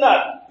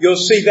చేసుకున్నారు.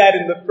 You'll see that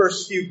in the first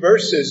few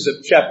verses of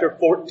chapter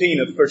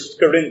 14 of 1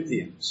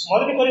 Corinthians.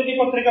 మొదటి కొరింథీ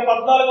పత్రిక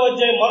 14వ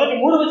అధ్యాయం మొదటి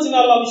 3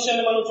 వచనాల్లో ఆ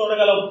విషయాన్ని మనం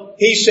చూడగలం.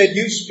 He said,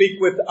 you speak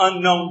with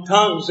unknown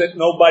tongues that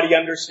nobody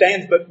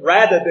understands, but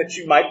rather that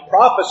you might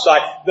prophesy,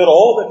 that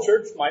all the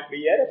church might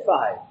be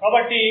edified.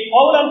 కాబట్టి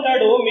పౌలు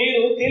అంటాడు,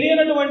 మీరు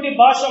తెలియనటువంటి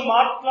భాష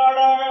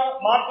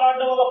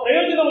మాట్లాడడం వల్ల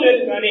ప్రయోజనం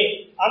లేదు కానీ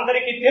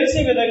అందరికీ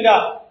తెలిసే విధంగా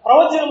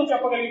ప్రవచనం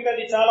చెప్పగలిగితే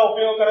అది చాలా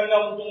ఉపయోగకరంగా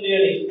ఉంటుంది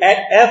అని. At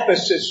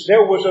Ephesus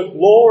there was a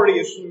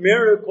glorious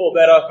miracle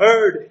that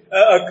occurred,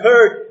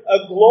 a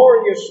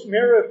glorious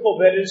miracle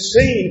that is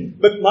seen.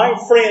 But my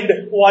friend,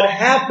 what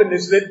happened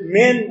is that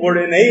men were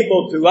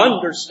unable to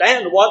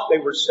understand what they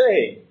were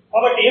saying.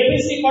 కాబట్టి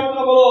ఎఫెసీ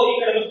పట్టణంలో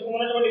ఇక్కడ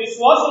ఉన్నటువంటి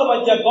విశ్వాసుల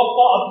మధ్య గొప్ప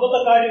అద్భుత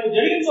కార్యం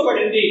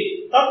జరిగించబడింది.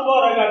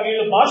 తద్వారా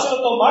వీళ్ళు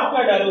భాషలతో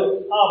మాట్లాడారు.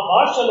 ఆ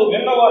భాషలు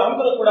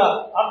విన్నవారందరూ కూడా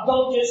అర్థం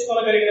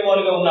చేసుకోగలిగిన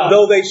వారుగా ఉన్నారు.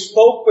 Though they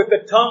spoke with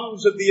the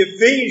tongues of the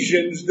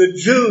Ephesians, the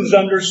Jews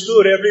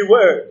understood every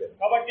word.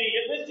 కాబట్టి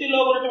ఎఫెసీలో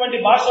ఉన్నటువంటి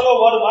భాషలో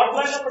వారు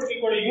మాట్లాడినప్పటికీ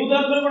కూడా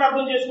యూదులందరూ కూడా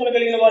అర్థం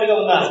చేసుకోగలిగిన వారుగా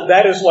ఉన్నారు.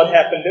 That is what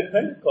happened at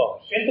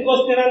Pentecost.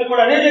 Pentecost దినాన్ని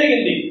కూడా అదే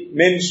జరిగింది.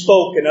 Men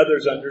spoke and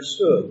others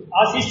understood.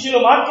 ఆ శిష్యులు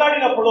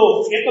మాట్లాడినప్పుడు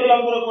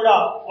ఇతరులందరూ కూడా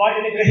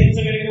వాటిని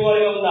గ్రహించగలిగిన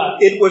వారుగా ఉన్నారు.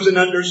 It was an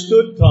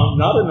understood tongue,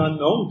 not an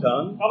unknown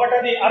tongue. కాబట్టి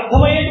అది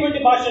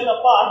అర్థమయ్యేటువంటి భాష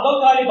తప్ప అర్థం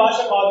కాని భాష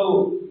కాదు.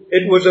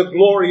 It was a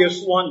glorious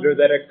wonder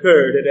that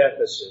occurred at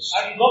Ephesus.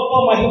 అది గొప్ప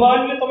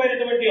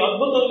మహిమాన్వితమైనటువంటి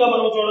అద్భుతంగా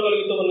మనం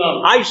చూడగలుగుతూ ఉన్నాం.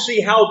 I see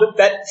how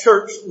that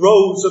church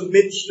rose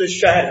amidst the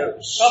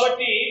shadows.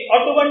 కాబట్టి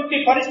అటువంటి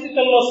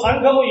పరిస్థితుల్లో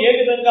సంఘము ఏ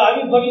విధంగా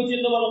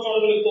ఆవిర్భవించిందో మనం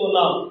చూడగలుగుతూ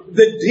ఉన్నాం.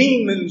 The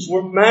demons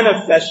were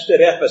manifest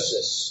at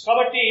Ephesus.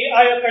 కాబట్టి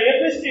ఆ యొక్క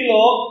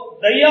ఎఫెసీలో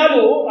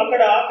దయ్యాలు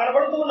అక్కడ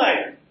కనబడుతూ ఉన్నాయి.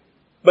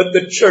 But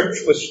the church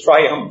was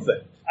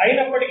triumphant.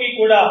 అయినప్పటికీ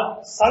కూడా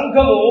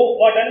సంఘము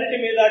వాటన్నిటి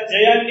మీద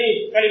జయాన్ని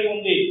కలిగి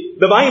ఉంది.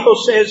 The Bible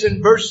says in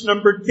verse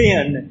number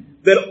 10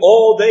 that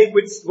all they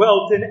which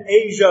dwelt in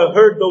Asia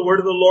heard the word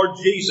of the Lord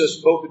Jesus,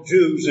 both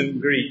Jews and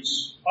Greeks.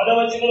 10వ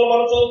వచనంలో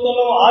మనం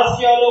చదువుతున్నాం,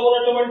 ఆసియాలో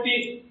ఉన్నటువంటి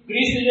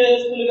గ్రీసు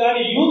దేశస్తులు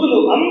గాని యూదులు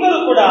అందరూ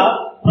కూడా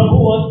ప్రభు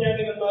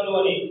వాక్యాన్ని విన్నారు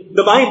అని.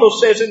 The Bible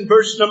says in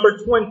verse number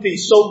 20,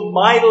 so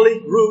mightily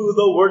grew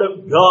the word of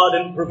God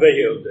and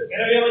prevailed.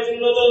 20వ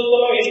వచనంలో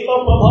చదువుతున్నాం, ఎంతో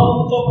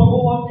ప్రభావంతో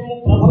ప్రభు వాక్యము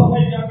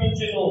ప్రబలమై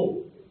వ్యాపించెను.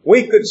 We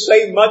could say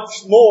much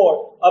more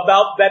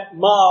about that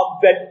mob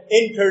that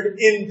entered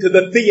into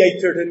the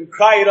theater and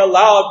cried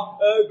aloud,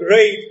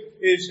 "Great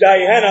is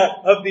Diana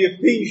of the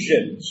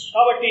Ephesians."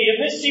 కాబట్టి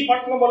ఎఫెసీ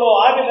పట్టణంలో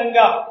ఆ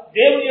విధంగా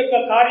దేవుని యొక్క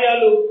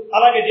కార్యాలు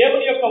అలాగే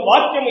దేవుని యొక్క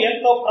వాక్యం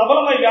ఎంతో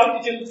ప్రబలమై వ్యాప్తి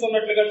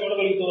చెందుతున్నట్లుగా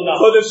చూడగలుగుతున్నాం.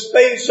 For the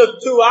space of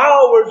 2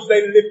 hours they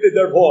lifted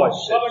their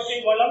voices. కాబట్టి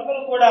వాళ్ళందరూ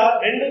కూడా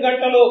 2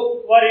 గంటలు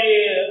వారి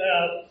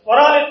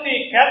స్వరాలెత్తి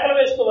కేకలు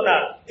వేస్తూ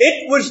ఉన్నారు. It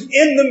was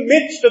in the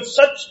midst of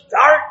such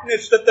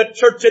darkness that the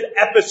church at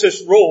Ephesus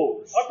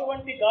rose.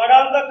 అటువంటి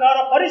గాఢాంధకార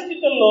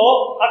పరిస్థితుల్లో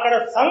అక్కడ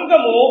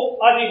సంఘము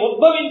అది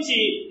ఉద్భవించి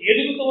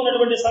ఎదుగుతూ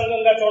ఉన్నటువంటి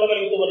సంఘంగా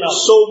చూడగలుగుతున్నాం.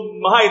 So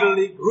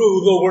mightily grew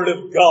the word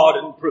of God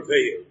and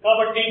prevailed.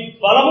 కాబట్టి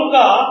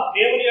బలముగా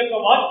దేవుని యొక్క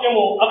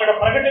వాక్యము అక్కడ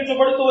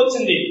ప్రకటించబడుతూ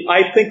వచ్చింది.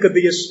 I think of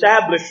the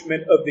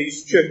establishment of these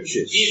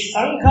churches. ఈ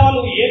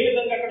సంఘాలు ఏ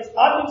విధంగా అక్కడ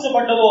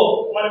స్థాపించబడ్డవో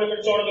మనం ఇక్కడ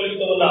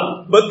చూడగలుగుతున్నాం.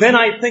 But then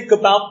I think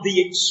about the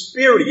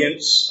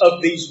experience of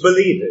these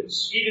believers.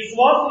 ఈ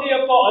విశ్వాసుల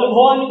యొక్క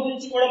అనుభవాన్ని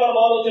గురించి కూడా మనం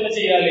ఆలోచన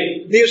చేయాలి.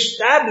 The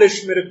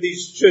establishment of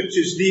these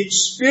churches, the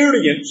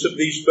experience of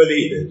these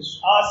believers.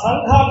 ఆ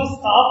సంఘాల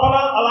స్థాపన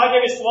అలాగే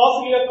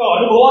విశ్వాసుల యొక్క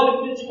అనుభవాన్ని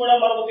గురించి కూడా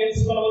మనం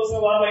తెలుసుకోవలసిన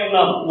వారమై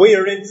ఉన్నాం. We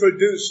are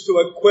introduced to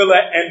Aquila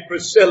and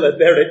Priscilla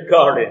there at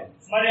Corinth.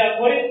 మరి ఆ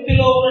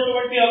కొరింథీలో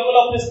ఉన్నటువంటి అకుల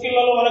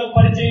ప్రిస్కిల్లలో మనకు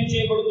పరిచయం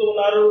చేయబడుతూ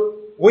ఉన్నారు.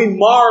 We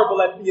marvel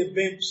at the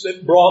events that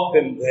brought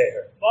them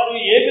there. వారు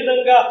ఏ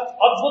విధంగా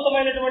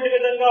అద్భుతమైనటువంటి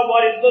విధంగా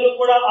వారిద్దరూ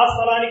కూడా ఆ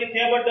స్థలానికి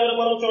తేబడ్డారు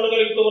మనం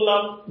చూడగలుగుతూ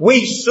ఉన్నాం. We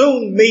soon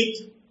meet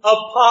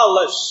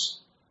Apollos,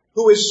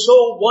 who is so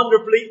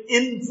wonderfully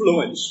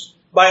influenced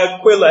by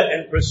Aquila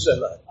and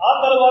Priscilla. ఆ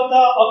తర్వాత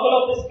అకుల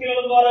ప్రిస్కిల్ల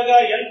ద్వారాగా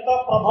ఎంత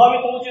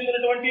ప్రభావితం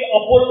చెందినటువంటి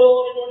అపోల్లో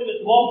అనేటువంటి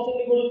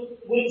విద్వాంసుని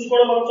గురించి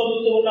కూడా మనం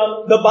చదువుతూ ఉన్నాం.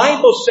 The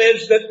Bible says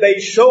that they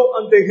show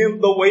unto him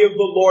the way of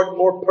the Lord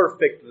more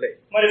perfectly.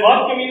 మరి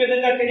వాక్యం ఈ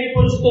విధంగా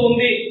తెలియపరుస్తూ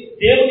ఉంది.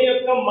 దేవుని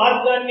యొక్క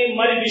మార్గాన్ని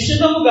మరి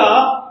విశదముగా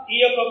ఈ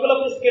యొక్క అకుల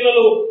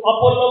ప్రిస్కిల్లలు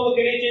అపోల్లోకు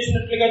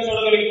తెలియజేసినట్లుగా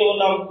చూడగలుగుతూ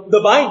ఉన్నాం.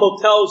 The Bible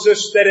tells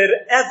us that at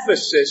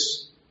Ephesus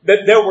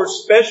that there were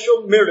special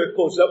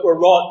miracles that were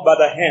wrought by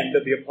the hand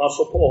of the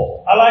Apostle Paul.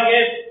 అలాగే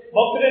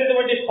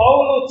భక్తుడైనటువంటి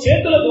పౌలు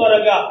చేతుల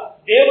ద్వారాగా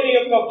దేవుని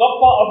యొక్క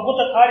గొప్ప అద్భుత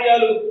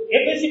కార్యాలు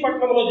ఎఫెసీ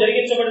పట్టణంలో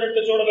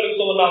జరిగించబడినట్లు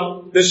చూడగలుగుతూ ఉన్నాం.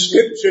 The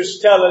scriptures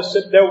tell us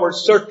that there were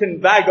certain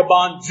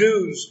vagabond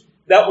Jews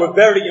that were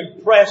very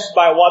impressed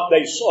by what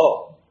they saw.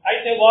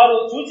 అయితే వారు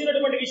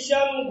చూసినటువంటి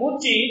విషయాలను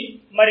గూర్చి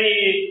మరి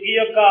ఈ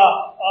యొక్క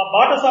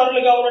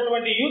బాటసారులుగా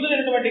ఉన్నటువంటి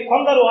యూదులైనటువంటి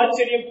కొందరు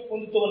ఆశ్చర్యం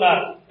పొందుతూ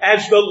ఉన్నారు.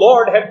 As the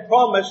Lord had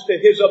promised to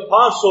his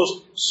apostles,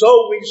 so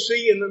we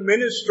see in the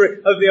ministry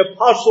of the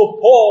Apostle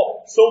Paul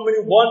so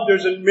many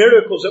wonders and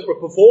miracles that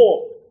were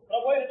performed.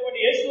 ప్రభువైనటువంటి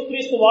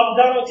యేసుక్రీస్తు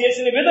వాగ్దానం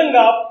చేసిన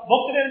విధంగా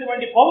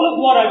భక్తుడైనటువంటి పౌలు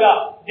ద్వారాగా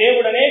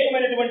దేవుడు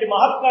అనేకమైనటువంటి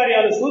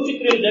మహత్కార్యాలు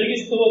సూచక్రియలు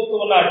జరిగిస్తూ వస్తూ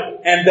ఉన్నాడు.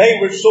 And they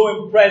were so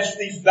impressed,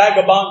 these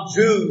vagabond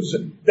Jews,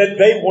 that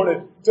they wanted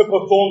to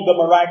perform the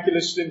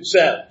miraculous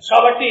themselves.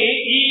 కాబట్టి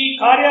ఈ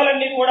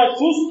కార్యాలన్నీ కూడా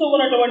చూస్తూ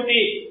ఉన్నటువంటి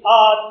ఆ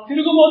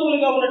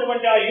తిరుగుబోతులుగా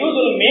ఉన్నటువంటి ఆ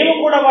యూదులు మేము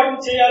కూడా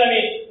వాటిని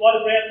చేయాలని వారు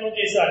ప్రయత్నం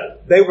చేశారు.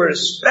 They were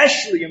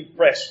especially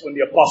impressed when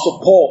the Apostle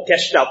Paul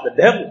cast out the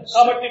devils.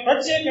 కాబట్టి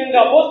ప్రత్యేకంగా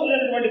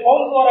అపోస్తలుడైనటువంటి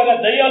పౌలు ద్వారాగా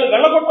దయ్యాలు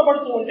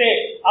వెళ్ళగొట్టబడుతూ ఉంటే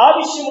ఆ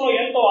విషయంలో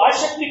ఎంతో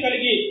ఆసక్తి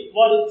కలిగి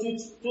వారు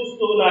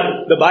చూస్తూ ఉన్నారు.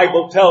 The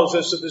Bible tells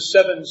us of the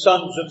 7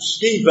 sons of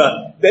Sceva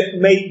that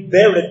made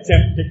their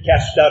attempt to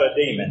cast out a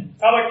demon.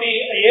 కాబట్టి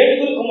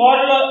 7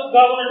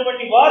 కుమారులుగా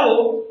ఉన్నటువంటి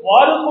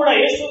వారు కూడా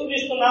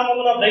యేసుక్రీస్తు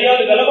నామమున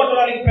దయ్యాలు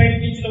వెళ్ళగొట్టడానికి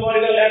ప్రయత్నించిన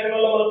వారిగా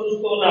లేఖనంలో మనం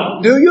చూస్తూ ఉన్నాం.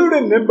 Do you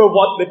remember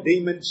what the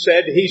demon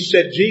said? He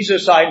said,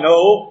 "Jesus I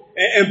know,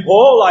 and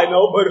Paul I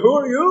know, but who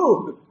are you?"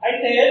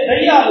 అయితే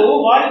దయ్యాలు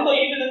వారితో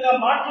ఈ విధంగా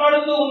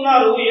మాట్లాడుతూ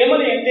ఉన్నారు.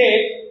 ఏమని అంటే,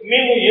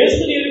 మేము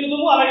యేసుని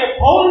ఎరుగుదుము అలాగే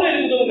పౌలుని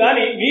ఎరుగుదుము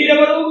గాని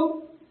మీరెవరు?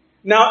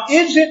 Now,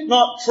 is it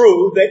not true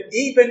that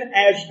even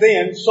as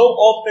then, so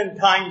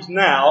oftentimes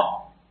now,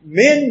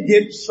 men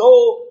get so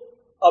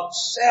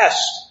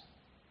obsessed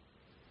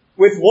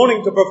with wanting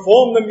to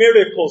perform the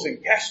miracles and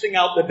casting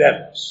out the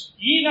devils?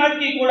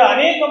 ఈనాటికి కూడా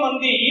అనేక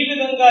మంది ఈ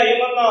విధంగా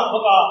ఏమన్నా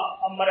ఒక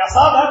మరి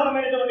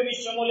అసాధారణమైనటువంటి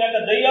విషయము లేక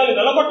దయ్యాలు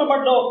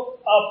వెలగొట్టబడ్డం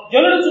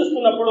జనులు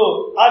చూస్తున్నప్పుడు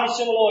ఆ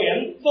విషయంలో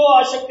ఎంతో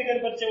ఆసక్తి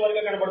కనపరిచే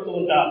వారిగా కనబడుతూ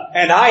ఉంటారు.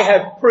 And I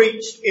have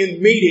preached in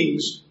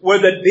meetings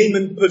where the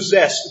demon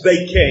possessed, they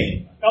came.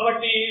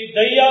 కాబట్టి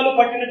దయ్యాలు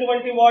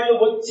పట్టినటువంటి వాళ్ళు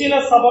వచ్చిన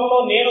సభల్లో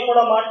నేను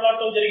కూడా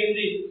మాట్లాడటం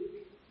జరిగింది.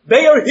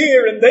 They are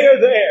here and they are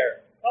there.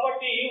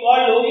 కాబట్టి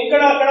వాళ్ళు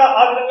ఇక్కడ అక్కడ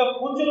ఆ విధంగా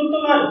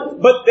కూర్చుంటున్నారు.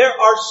 But there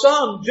are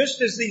some, just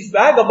as these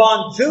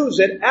vagabond Jews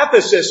at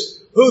Ephesus,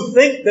 who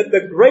think that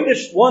the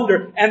greatest wonder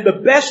and the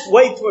best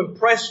way to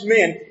impress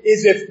men is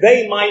if they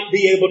might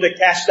be able to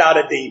cast out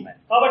a demon.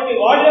 కాబట్టి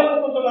వాళ్ళు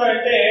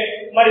ఏమనుకుంటున్నారంటే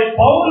మరి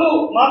పౌలు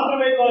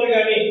మాత్రమే కాదు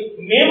కానీ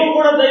మేము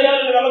కూడా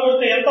దయ్యాలను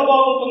వెళ్ళగొడితే ఎంత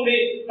బాగుంటుంది,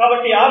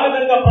 కాబట్టి ఆ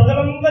విధంగా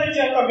ప్రజలందరి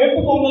చేత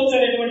మెప్పు పొందొచ్చు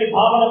అనేటువంటి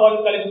భావన వాళ్ళు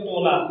కలిగి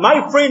ఉన్నారు. My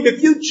friend, if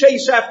you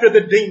chase after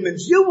the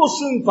demons, you will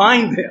soon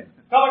find them.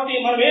 కాబట్టి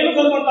మనం ఏమి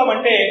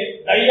కనుగొంటామంటే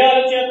దయ్యాల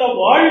చేత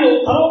వాళ్ళు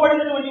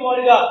తరవబడినటువంటి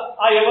వారిగా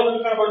ఆ యవనులు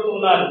కనబడుతూ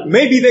ఉన్నారు.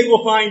 Maybe they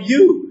will find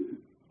you.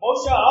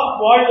 బహుశా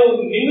వాళ్ళు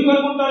నిన్ను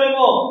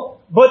కనుగొంటారేమో.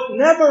 But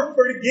never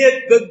forget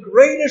the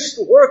greatest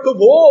work of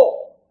all.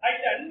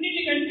 అయితే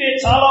అన్నిటికంటే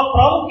చాలా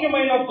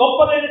ప్రాముఖ్యమైన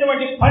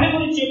గొప్పదైనటువంటి పని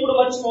గురించి ఎప్పుడు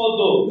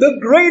మర్చిపోవద్దు. The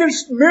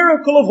greatest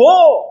miracle of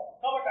all.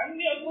 కాబట్టి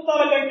అన్ని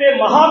అద్భుతాల కంటే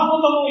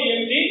మహాద్భుతము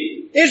ఏమిటి?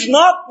 Is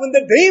not when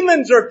the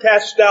demons are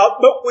cast out,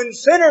 but when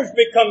sinners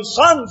become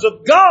sons of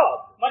God.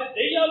 మరి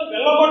దెయ్యాలు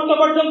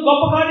వెళ్ళగొట్టబడడం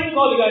గొప్ప కార్యం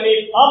కాదు కానీ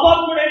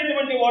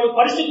పాపాత్ముడైనటువంటి వాడు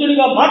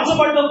పరిశుద్ధుడిగా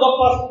మార్చబడడం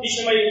గొప్ప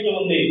విషయమై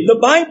ఉంది. The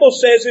Bible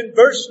says in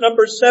verse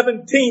number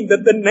 17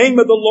 that the name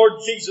of the Lord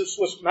Jesus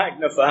was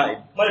magnified.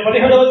 మరి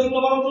 17వ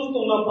వచనంలో మనం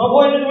చూస్తున్నాం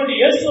ప్రభు అయినటువంటి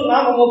యేసు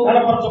నామము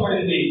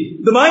ఘనపరచబడింది.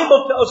 The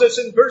Bible tells us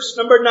in verse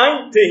number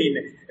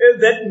 19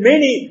 that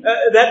many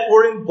that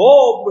were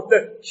involved with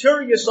the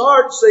curious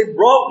arts, they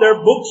brought their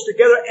books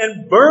together and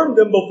burned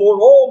them before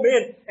all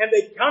men, and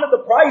they counted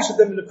the price of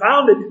them and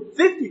found it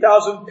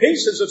 50,000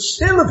 pieces of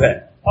silver.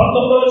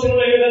 19వ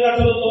వచనంలో ఈ విధంగా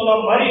చదువుతున్నాం,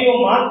 మరియు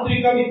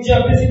మాంత్రిక విద్య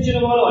అభ్యసించిన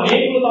వారు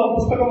అనేకులు తమ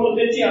పుస్తకములు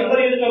తెచ్చి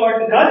అందరి ఎదుట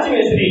వాటిని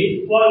కాల్చివేసి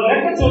వారు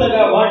లెక్క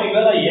చూడగా వాటి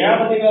వెల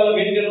 50,000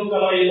 వెండి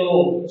రూకలాయెను.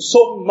 So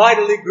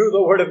mightily grew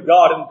the word of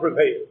God and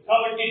prevailed.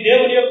 కాబట్టి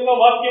దేవుని యొక్క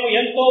వాక్యం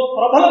ఎంతో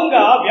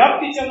ప్రబలంగా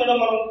వ్యాప్తి చెందడం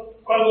మనం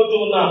కలుగుతూ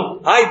ఉన్నాం.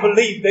 I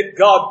believe that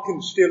God can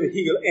still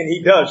heal, and He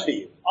does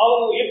heal.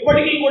 అవును,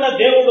 ఎప్పటికీ కూడా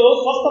దేవుడు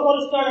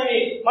స్వస్థపరుస్తాడని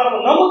మనం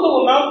నమ్ముతూ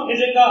ఉన్నాం.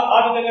 నిజంగా ఆ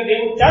విధంగా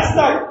దేవుడు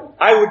చేస్తాడు.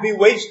 I would be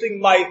wasting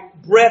my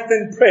breath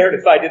in prayer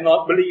if I did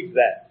not believe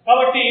that.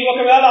 కాబట్టి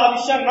ఒకవేళ ఆ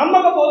విషయాన్ని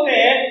నమ్మకపోతే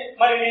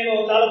మరి నేను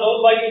చాలా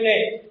దౌర్భాగ్యుడే.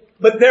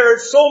 But there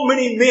are so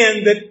many men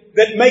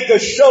that make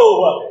a show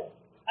of it.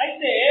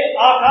 అయితే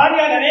ఆ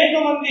కార్యాన్ని అనేక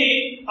మంది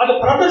అది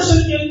ప్రదర్శన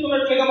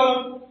చేస్తున్నట్లుగా మనం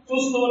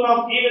చూస్తూ ఉన్నాం.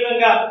 ఈ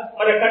విధంగా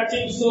మరి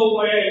కట్టింగ్స్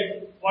మరి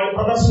వాళ్ళు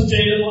ప్రదర్శన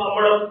చేయడం,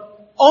 అమ్మడం.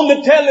 On the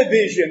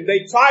television, they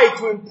try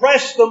to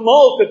impress the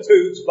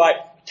multitudes by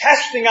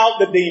casting out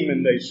the demon,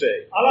 they say.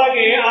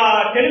 అలాగే ఆ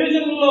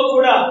టెలివిజన్ లో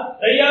కూడా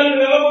దయ్యాలను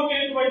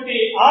వెలగొట్టేటువంటి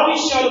ఆ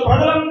విషయాలు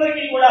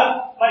ప్రజలందరికీ కూడా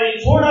మరి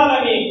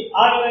చూడాలని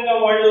ఆ విధంగా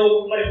వాళ్ళు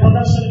మరి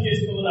ప్రదర్శన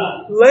చేస్తూ ఉన్నారు.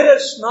 Let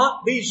us not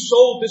be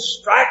so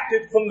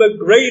distracted from the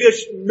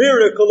greatest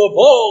miracle of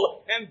all,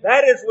 and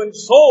that is when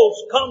souls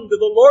come to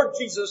the Lord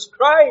Jesus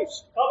Christ.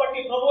 కాబట్టి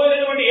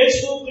ప్రభువైనటువంటి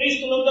యేసు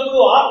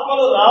క్రీస్తునందుకు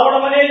ఆత్మలు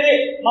రావడం అనేది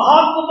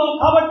మహాద్భుతం.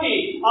 కాబట్టి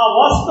ఆ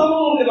వాస్తవం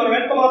నుండి మనం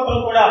ఎంత మాత్రం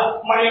కూడా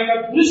మన యొక్క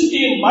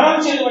దృష్టి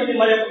మరల్చేటువంటి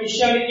మన యొక్క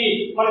విషయానికి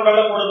మనం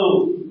వెళ్ళకూడదు.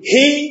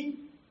 He,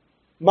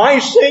 my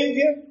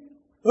Savior,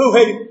 who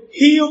had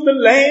healed the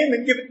lame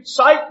and given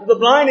sight to the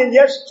blind, and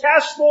yes,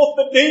 cast forth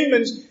the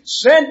demons,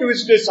 said to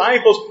His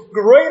disciples,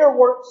 greater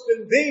works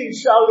than these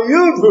shall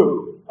you do.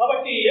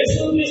 కాబట్టి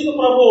యేసుక్రీస్తు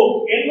ప్రభు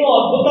ఎన్నో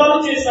అద్భుతాలు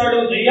చేశాడు,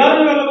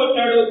 దయ్యాలను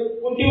వెళ్ళగొట్టాడు,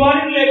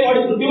 కుంటివారిని లేపాడు,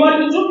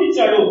 గుడ్డివారిని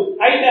చూపించాడు.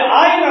 అయితే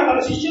ఆయన తన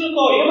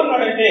శిష్యులతో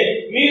ఏమన్నాడంటే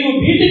మీరు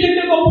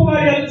వీటికంటే గొప్ప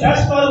కార్యాలు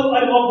చేస్తారు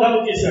అని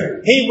వాగ్దానం చేశాడు.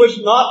 He was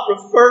not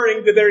referring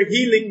to their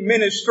healing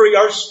ministry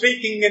or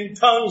speaking in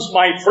tongues,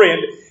 my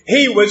friend.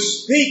 He was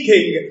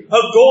speaking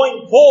of going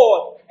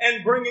forth and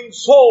bringing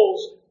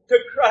souls to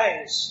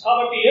Christ.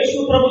 కాబట్టి యేసు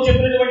ప్రభు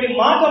చెప్పినటువంటి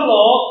మాటల్లో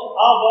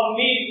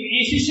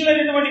ఈ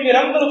శిష్యులైనటువంటి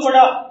మీరందరూ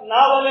కూడా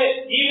నా వలె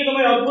ఈ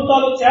విధమైన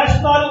అద్భుతాలు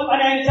చేస్తారు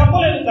అని ఆయన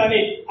చెప్పలేదు, కానీ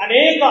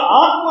అనేక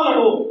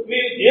ఆత్మలను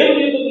మీరు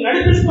దేవుని యందు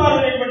నడిపిస్తారు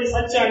అనేటువంటి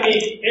సత్యాన్ని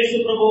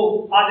యేసు ప్రభు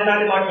ఆ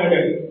దినాన్ని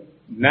మాట్లాడాడు.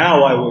 Now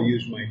I will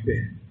use my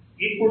pen.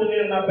 ఇప్పుడు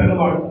నేను నా పెన్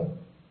వాడతాను.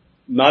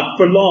 Not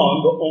for long,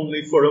 but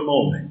only for a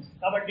moment.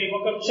 కాబట్టి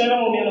ఒక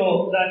క్షణము నేను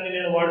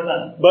దాన్ని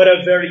వాడతాను. But a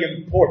very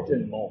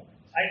important moment.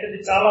 అయితే ఇది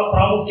చాలా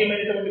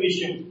ప్రాముఖ్యమైనటువంటి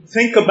విషయం.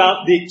 Think about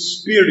the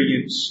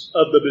experience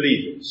of the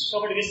believers.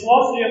 కాబట్టి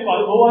విశ్వాసుల యొక్క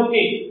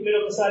అనుభవాన్ని మీరు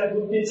ఒకసారి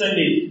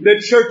గుర్తించండి. The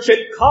church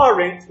at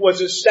Corinth was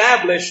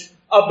established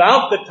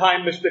about the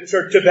time as the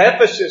church of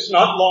EPHESUS,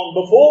 not long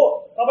before.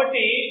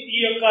 కాబట్టి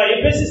ఈ యొక్క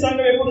ఎఫెసు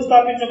సంఘం ఎప్పుడు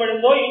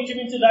స్థాపించబడిందో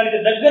ఇంచుమించు దానికి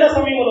దగ్గర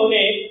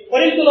సమయంలోనే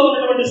కొరింథులో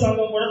ఉన్నటువంటి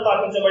సంఘం కూడా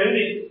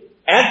స్థాపించబడింది.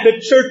 At the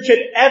church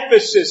at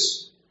Ephesus,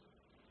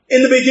 in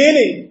the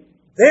beginning,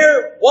 there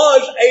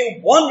was a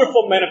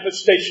wonderful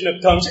manifestation of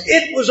tongues.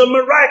 It was a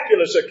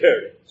miraculous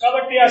occurrence.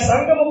 కాబట్టి ఆ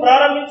సంఘము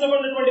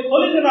ప్రారంభించబడినటువంటి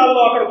తొలి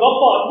దినాల్లో అక్కడ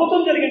గొప్ప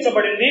అద్భుతం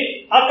జరిగించబడింది.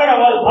 అక్కడ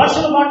వారు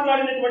భాషలు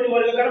మాట్లాడినటువంటి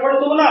వారుగా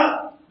కనబడుతూ ఉన్నారు.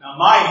 Now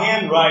my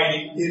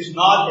handwriting is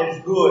not as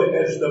good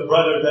as the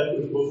brother that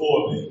was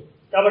before me.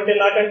 కాబట్టి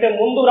నాకంటే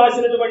ముందు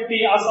రాసినటువంటి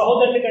ఆ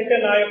సహోదరుని కంటే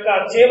నా యొక్క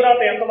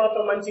చేవ్రాత ఎంత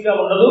మాత్రం మంచిగా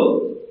ఉండదు.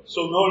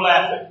 So no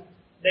laughing.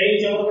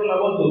 దయచేసి ఎవరు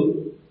నవ్వద్దు.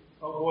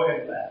 Go ahead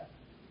and laugh.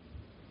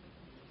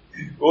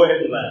 Go ahead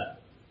and laugh.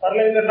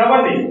 పర్లేదు, మీరు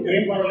నవ్వండి,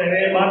 ఏం పర్వాలేదు,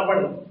 ఏం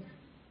బాధపడండి.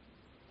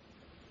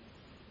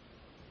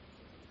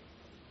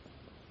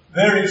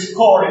 There is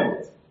Corinth.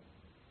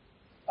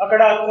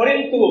 అక్కడ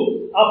కొరింథు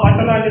ఆ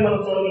పట్టణాన్ని మనం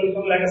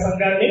చూడగలుగుతాం, లేక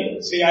సంఘాన్ని.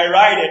 See, I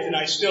write it and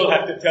I still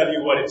have to tell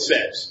you what it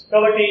says.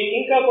 కాబట్టి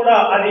ఇంకా కూడా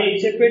అది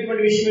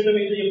చెప్పేటువంటి విషయం ఏదో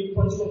మీకు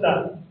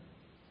పంచుకుంటాను.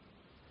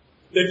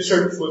 The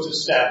church was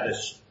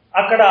established.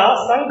 అక్కడ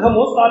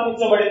సంఘము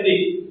స్థాపించబడింది.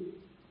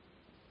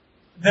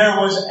 There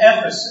was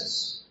Ephesus.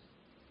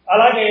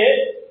 అలాగే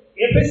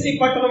ఎఫెసీ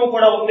పట్టణము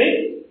కూడా ఉంది.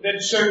 The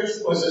church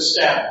was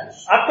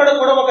established. అక్కడ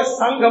కూడా ఒక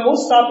సంఘము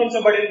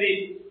స్థాపించబడింది.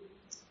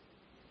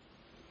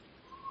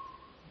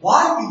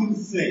 Why do you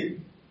think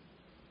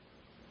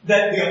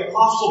that the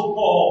Apostle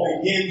Paul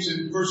begins in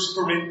 1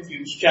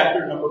 Corinthians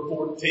chapter number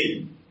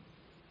 14.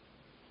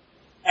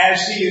 As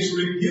he is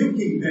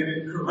rebuking them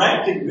and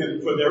correcting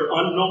them for their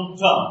unknown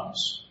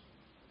tongues,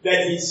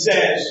 that he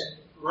says,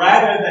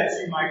 rather that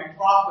you might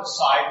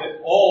prophesy that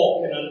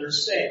all can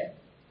understand.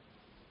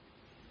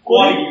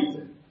 Why do you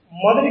think?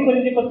 మొదటి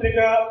కొరింథీ పత్రిక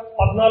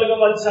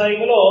 14వ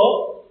అధ్యాయములో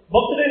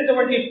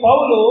భక్తుడైనటువంటి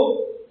పౌలు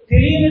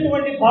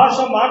తెలియనటువంటి భాష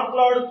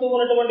మాట్లాడుతూ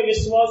ఉన్నటువంటి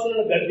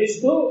విశ్వాసులను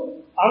గద్దిస్తూ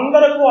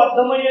అందరకు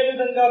అర్థమయ్యే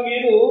విధంగా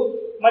మీరు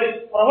మరి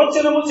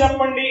ప్రవచనము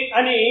చెప్పండి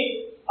అని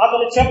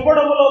అతను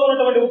చెప్పడంలో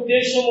ఉన్నటువంటి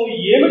ఉద్దేశము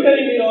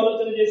ఏమిటని మీరు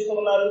ఆలోచన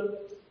చేస్తున్నారు?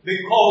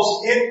 Because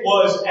it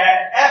was at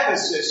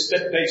EPHESUS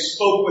that they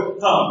spoke with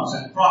tongues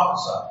and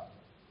prophesied.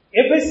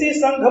 ఎఫెసీ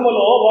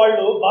సంఘములో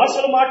వాళ్ళు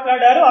భాషలు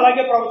మాట్లాడారు,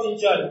 అలాగే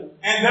ప్రవచించారు.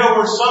 And there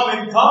were some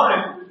in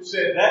Corinth who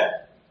said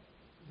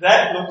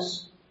that looks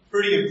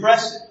pretty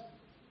impressive.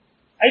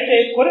 అయితే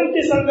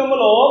కొరింథీ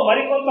సంఘములో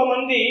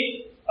మరికొంతమంది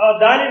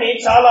దానిని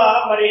చాలా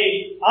మరి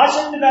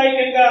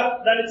ఆసక్తిదాయకంగా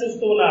దాన్ని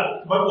చూస్తూ ఉన్నారు.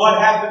 But what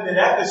happened at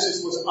EPHESUS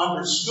was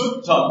understood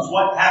tongues.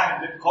 What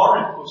happened at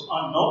Corinth was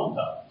unknown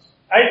tongues.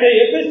 అయితే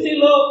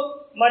ఎఫెసీలో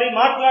మరి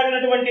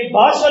మాట్లాడినటువంటి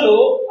భాషలు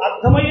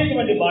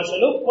అర్థమయ్యేటువంటి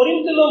భాషలు,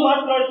 కొరింథీలో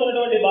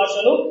మాట్లాడుతున్నటువంటి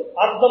భాషలు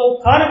అర్థము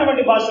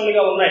కానటువంటి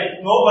భాషలుగా ఉన్నాయి.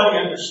 Nobody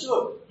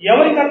understood.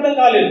 ఎవరికి అర్థం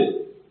కాలేదు.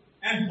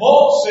 And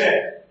Paul said,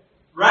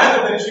 rather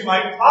that you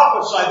might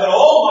prophesy that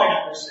all might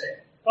understand.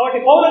 కాబట్టి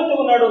పౌలు అంటూ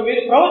ఉన్నాడు,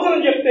 మీరు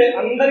ప్రవచనం చెప్తే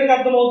అందరికి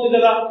అర్థమవుతుంది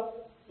కదా.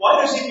 Why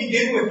does he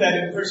begin with that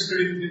in 1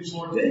 Corinthians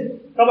 14?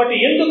 కాబట్టి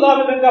ఎందుకు ఆ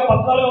విధంగా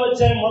 14వ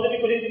అధ్యాయం మొదటి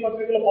కొరింథీ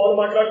పత్రికలో పౌలు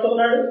మాట్లాడుతూ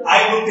ఉన్నాడు? I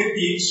look at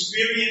the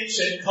experience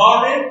at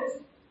Corinth.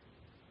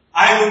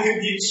 I look at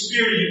the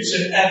experience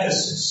at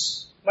EPHESUS.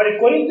 మరి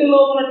కొరింథీలో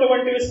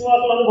ఉన్నటువంటి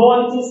విశ్వాసుల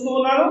అనుభవాన్ని చూస్తూ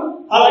ఉన్నాను,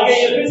 అలాగే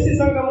ఎఫెసీ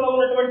సంఘంలో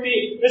ఉన్నటువంటి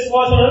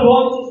విశ్వాసుల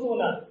అనుభవాన్ని చూస్తూ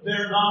ఉన్నాను.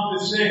 They're not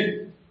the same.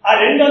 ఆ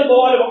రెండు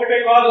అనుభవాలు ఒకటే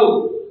కాదు.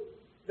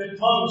 The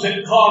tongues at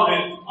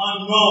Corinth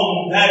unknown,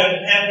 that of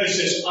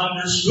EPHESUS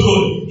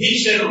understood. He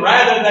said,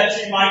 rather that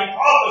you might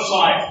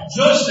prophesy,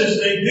 just as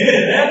they did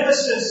at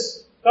EPHESUS.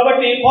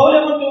 కాబట్టి పౌలు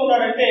ఏమంటూ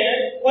ఉన్నాడంటే,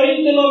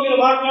 కొరింథీలో మీరు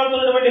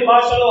మాట్లాడుతున్నటువంటి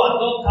భాషలో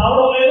అర్థం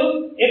కావడం లేదు,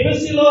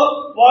 ఎఫెసీలో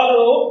వారు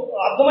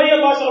అర్థమయ్యే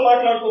భాషలు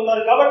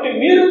మాట్లాడుతున్నారు, కాబట్టి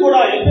మీరు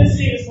కూడా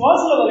ఎఫెసీ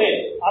విశ్వాసుల వలె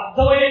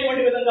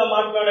అర్థమయ్యేటువంటి విధంగా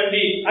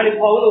మాట్లాడండి అని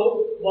పౌలు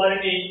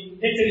వారిని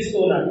హెచ్చరిస్తూ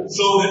ఉన్నాడు.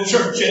 So the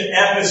church at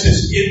Ephesus,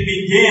 it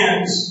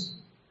begins,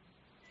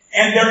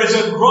 and there is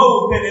a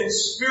growth in its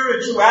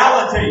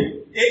spirituality.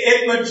 It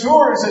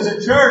matures as a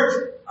church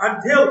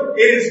until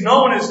it is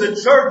known as the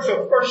church of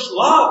first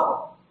love.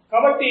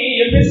 కాబట్టి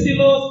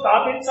ఎఫెసీలో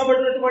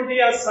స్థాపించబడినటువంటి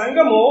ఆ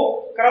సంఘము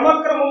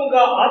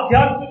క్రమక్రమంగా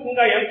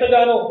ఆధ్యాత్మికంగా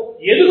ఎంతగానో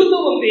ఎదుగుతూ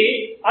ఉంది.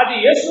 అది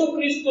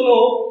యేసుక్రీస్తును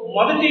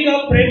మొదటిగా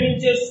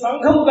ప్రేమించే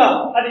సంఘముగా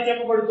అది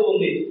చెప్పబడుతూ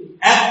ఉంది.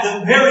 At the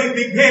very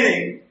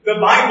beginning, the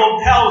Bible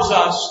tells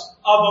us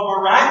of a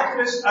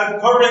miraculous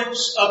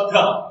occurrence of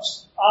tongues.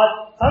 ఆ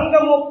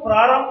సంఘము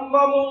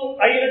ప్రారంభము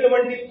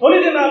అయినటువంటి తొలి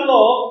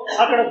దినాల్లో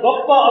అక్కడ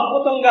గొప్ప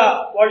అద్భుతంగా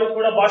వాళ్ళు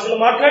కూడా భాషలు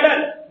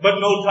మాట్లాడారు. But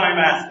no time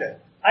after.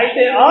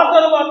 అయితే ఆ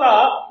తరువాత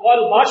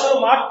వారు భాషలు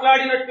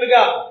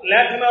మాట్లాడినట్లుగా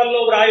లేఖనాల్లో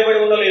వ్రాయబడి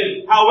ఉండలేదు.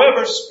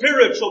 However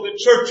spiritual the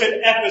church at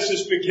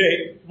Ephesus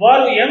became,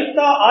 వారు ఎంత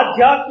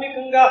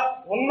ఆధ్యాత్మికంగా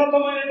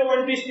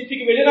ఉన్నతమైనటువంటి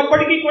స్థితికి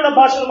వెళ్ళినప్పటికీ కూడా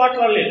భాషలు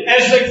మాట్లాడలేదు.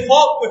 as they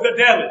fought with the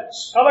devils,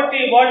 కాబట్టి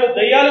వాళ్ళు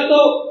దయ్యాలతో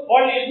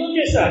వాళ్ళు యుద్ధం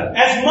చేశారు.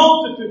 as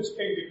multitudes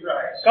came to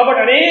Christ,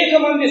 కాబట్టి అనేక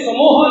మంది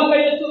సమూహాలుగా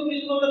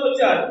యేసుక్రీస్తు వద్దకు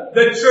వచ్చారు.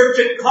 the church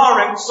at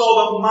Corinth saw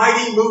the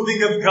mighty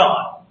moving of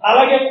God.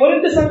 అలాగే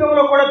కొరింథీ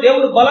సంఘంలో కూడా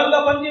దేవుడు బలంగా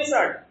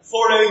పనిచేశాడు.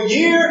 For a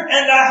year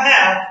and a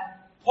half,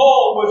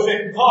 Paul was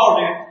in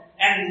Corinth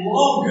and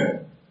longer.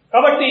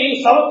 కాబట్టి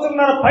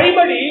సంవత్సరంన్నర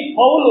పైబడి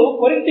పౌలు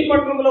కొరింథీ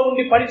పట్టణంలో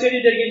ఉండి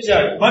పరిచర్య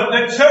జరిగించాడు. But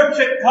the church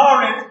at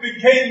Corinth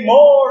became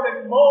more and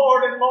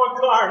more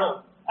carnal.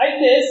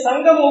 అయితే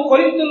సంఘము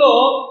కొరింథీలో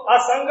ఆ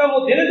సంఘము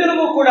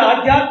దినదినము కూడా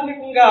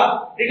ఆధ్యాత్మికంగా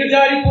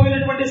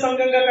దిగజారిపోయినటువంటి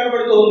సంఘంగా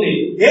కనబడుతూ ఉంది.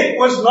 It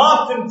was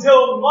not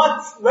until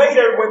much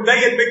later when they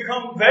had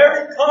become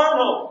very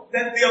carnal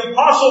that the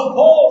Apostle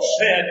Paul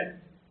said,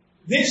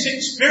 this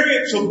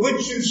experience of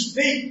which you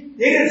speak,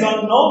 it is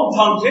unknown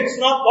tongues. It's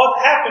not what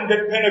happened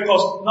at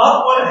Pentecost, not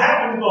what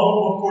happened in the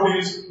home of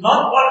Cornelius,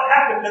 not what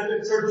happened at the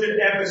church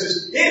at Ephesus.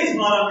 It is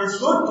not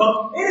understood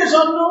tongues. It is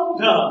unknown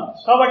tongues.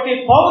 కాబట్టి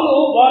పౌలు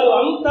వారు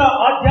అంత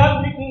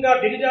ఆధ్యాత్మికంగా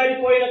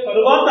దిగజారిపోయిన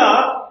తరువాత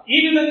ఈ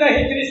విధంగా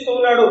హెచ్చరిస్తూ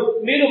ఉన్నాడు,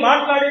 మీరు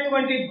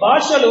మాట్లాడేటువంటి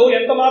భాషలు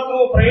ఎంత మాత్రం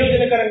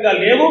ప్రయోజనకరంగా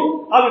లేవు.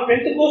 అవి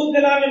పెంతెకోస్తు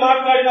దినాన్ని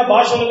మాట్లాడిన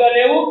భాషలుగా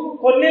లేవు,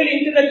 కొర్నేలి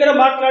ఇంటి దగ్గర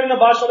మాట్లాడిన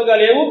భాషలుగా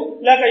లేవు,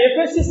 లేక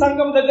ఎఫెసీ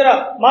సంఘం దగ్గర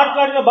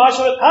మాట్లాడిన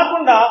భాషలు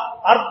కాకుండా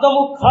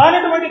అర్థము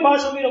కానటువంటి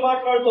భాష మీరు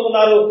మాట్లాడుతూ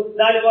ఉన్నారు.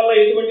 దానివల్ల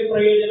ఎటువంటి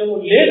ప్రయోజనము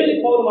లేదని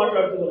పౌలు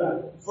మాట్లాడుతూ ఉన్నారు.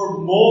 For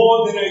more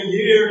than a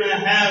year and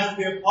a half,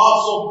 the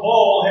Apostle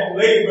Paul had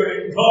labored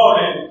in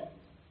Corinth,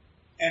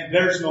 and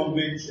there's no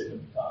mention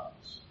of tongues.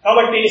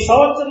 కాబట్టి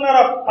సంవత్సరంన్నర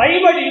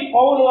పైబడి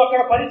పౌలు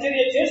అక్కడ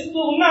పరిచర్య చేస్తూ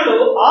ఉన్నాడు.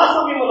 ఆ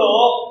సమయంలో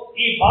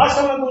ఈ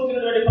భాషలను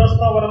గురించినటువంటి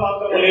ప్రస్తావన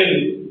మాత్రం లేదు.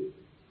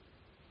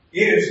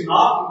 It is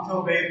not until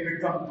they have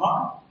become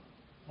carnal.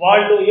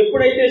 వాళ్ళు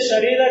ఎప్పుడైతే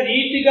శరీర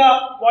రీతిగా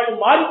వాళ్ళు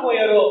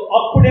మారిపోయారో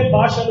అప్పుడే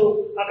భాషలు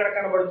అక్కడ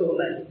కనబడుతూ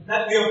ఉన్నాయి.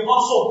 That the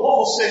Apostle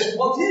Paul says,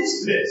 what is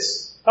this?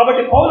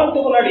 కాబట్టి పౌలు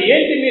అంటున్నాడు,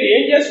 ఏంటి మీరు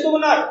ఏం చేస్తూ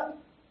ఉన్నారు?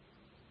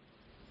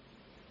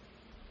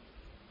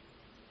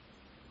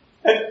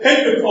 At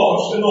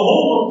Pentecost, in the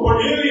home of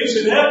Cornelius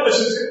in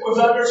EPHESUS, it was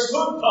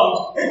understood tongues.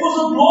 It was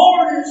a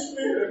glorious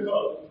spirit of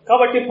God.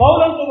 కాబట్టి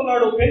పౌలు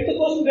అంటున్నాడు,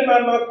 పెంతెకోస్తు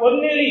దినాన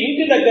కొర్నేలి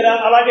ఇంటి దగ్గర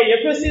అలాగే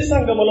ఎఫెసీ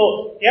సంఘములో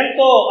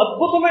ఎంతో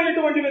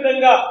అద్భుతమైనటువంటి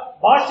విధంగా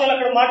భాషలు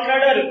అక్కడ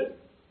మాట్లాడారు.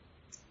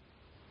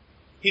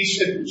 He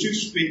said, you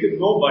speak and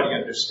nobody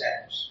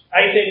understands.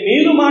 అయితే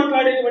మీరు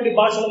మాట్లాడేటువంటి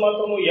భాషలు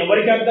మాత్రము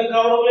ఎవరికి అర్థం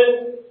కావడం లేదు.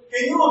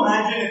 Can you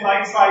imagine if I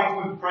tried to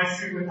impress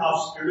you with how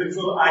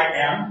spiritual I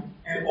am,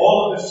 and all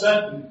of a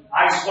sudden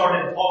I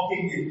started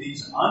talking in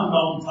these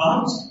unknown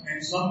tongues, and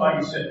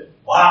somebody said,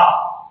 wow.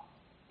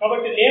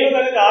 కాబట్టి నేను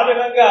కనుక ఆ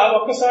విధంగా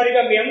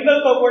ఒక్కసారిగా మీ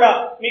అందరితో కూడా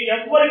మీకు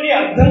ఎవ్వరికీ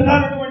అర్థం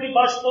కానటువంటి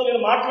భాషతో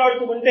నేను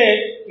మాట్లాడుతూ ఉంటే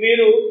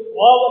మీరు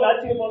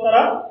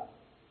ఆశ్చర్యపోతారా?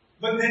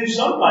 But then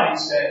somebody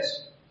says,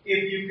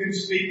 if you can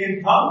speak in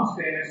tongues,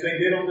 then as they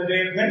did on the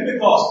day of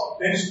Pentecost,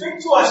 then speak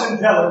to us in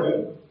Telugu.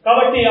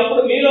 కాబట్టి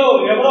అప్పుడు మీలో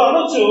ఎవరో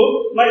అనొచ్చు,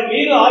 మరి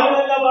మీరు ఆ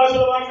విధంగా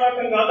భాషలో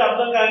మాట్లాడటం కాదు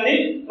అర్థం కానీ,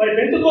 మరి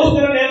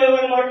పెంతెకోస్తు నేను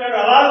మాట్లాడు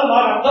అలాగే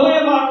మాకు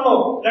అర్థమయ్యే మాటలో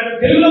లేక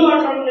తెలుగులో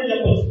మాట్లాడమని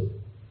చెప్పొచ్చు.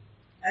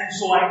 And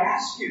so I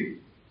ask you,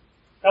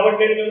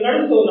 కాబట్టి నేను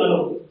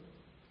అడుగుతున్నాను,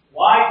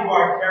 why do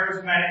our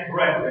charismatic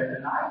brethren,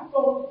 and I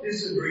don't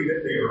disagree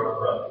that they are our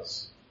brothers.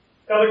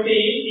 కాబట్టి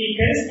ఈ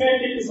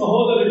charismatic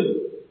సహోదరులు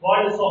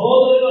వాళ్ళ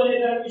సహోదరులు అనే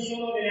దాని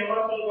విషయంలో నేను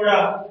ఏమాత్రం కూడా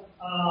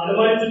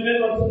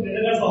అనుమానించలేదు,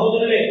 నిజంగా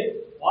సహోదరులే.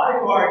 Why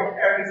do our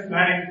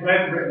charismatic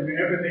brethren,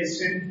 whenever they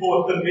send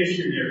forth the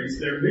missionaries,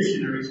 their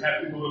missionaries have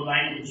to go to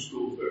language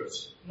school first?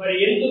 మరి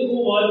ఎందుకు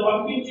వారు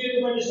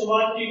పంపించేటువంటి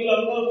సువార్థికులు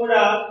అందరూ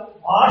కూడా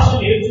భాష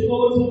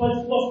నేర్చుకోవాల్సిన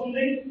పరిస్థితి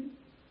వస్తుంది?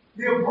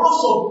 The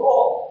Apostle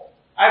Paul,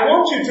 I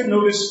want you to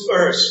notice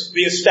first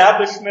the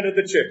establishment of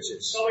the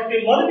churches. కాబట్టి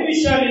మొదటి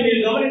విషయాన్ని మీరు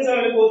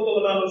గమనించాలని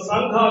కోరుతున్నాను.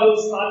 సంఘాలు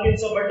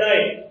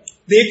స్థాపించబడ్డాయి.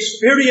 The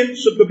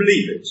experience of the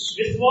believers.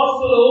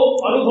 విశ్వాసులు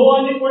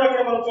అనుభవాన్ని కూడా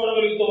అక్కడ మనం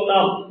చూడగలుగుతూ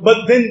ఉన్నాం. But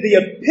then the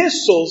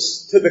epistles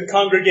to the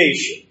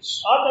congregations.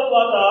 ఆ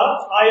తర్వాత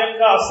ఆ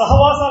యొక్క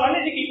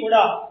సహవాసాలన్నిటికీ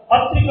కూడా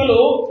పత్రికలు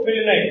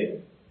వెళ్ళినాయి.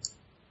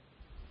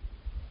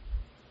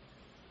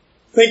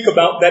 Think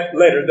about that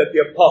letter that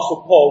the Apostle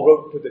Paul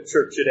wrote to the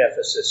church at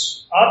Ephesus.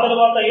 ఆ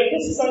తర్వాత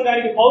ఎఫెసు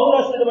సంఘానికి పౌలు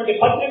రాసినటువంటి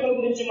పత్రికల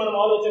గురించి మనం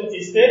ఆలోచన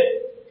చేస్తే,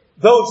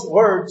 those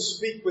words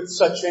speak with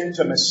such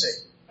intimacy.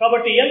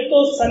 కాబట్టి ఎంతో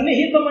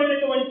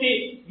సన్నిహితమైనటువంటి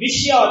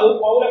విషయాలు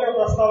పౌలు అక్కడ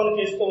ప్రస్తావన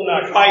చేస్తూ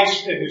ఉన్నాడు.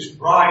 Christ and his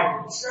bride,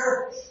 the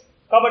church.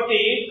 కాబట్టి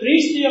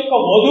క్రీస్తు యొక్క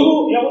వధువు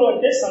ఎవరు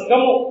అంటే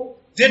సంఘము.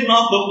 Did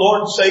not the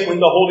Lord say, when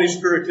the Holy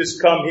Spirit is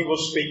come, he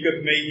will speak of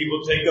me, he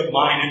will take of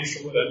mine and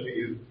show it unto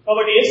you?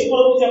 కాబట్టి యేసు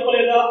ప్రభువు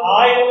చెప్పలేదా,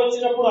 ఆయన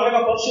వచ్చినప్పుడు అనగా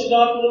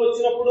పరిశుద్ధాత్ముడు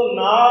వచ్చినప్పుడు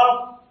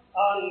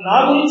నా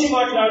గురించి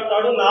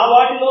మాట్లాడతాడు, నా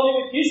వాటిలో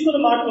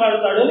తీసుకుని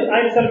మాట్లాడతాడు అని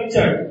ఆయన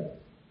సెలవిచ్చాడు.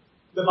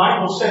 The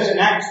Bible says in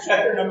Acts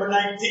chapter number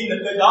 19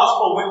 that the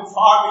gospel went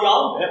far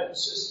beyond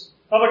Ephesus.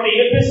 కాబట్టి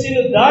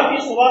ఎఫెసీను దాటి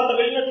సువార్త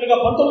వెళ్ళినట్లుగా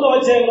 19వ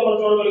అధ్యాయంలో మనం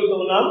చూడగలుగుతూ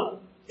ఉన్నాం.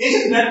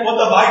 Isn't that what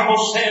the Bible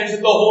says,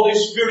 that the Holy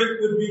Spirit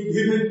would be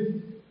given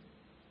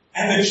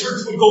and the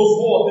church would go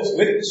forth as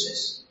witnesses?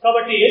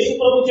 కాబట్టి యేసు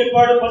ప్రభువు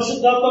చెప్పాడు,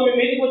 పరిశుద్ధాత్మ మీ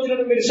మీదకి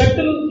వచ్చినప్పుడు మీరు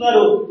శక్తిని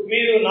పొందుతారు,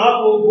 మీరు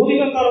నాకు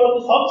భూదిగంతాల వద్ద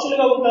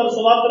సాక్షులుగా ఉంటారు,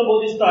 సువార్తను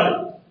బోధిస్తారు.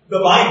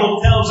 The Bible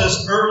tells us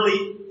early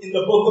in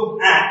the book of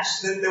Acts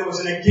that there was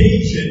an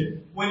occasion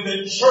when the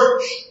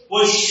church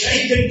was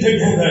shaken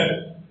together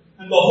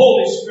and the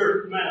Holy Spirit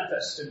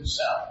manifested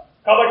himself.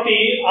 కాబట్టి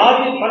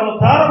ఆది మనం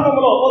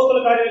ప్రారంభంలో అపోస్తల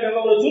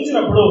కార్యక్రమంలో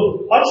చూసినప్పుడు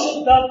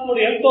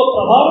పరిశుద్ధాత్ముడు ఎంతో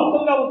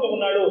ప్రభావవంతంగా ఉంటూ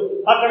ఉన్నాడు,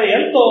 అక్కడ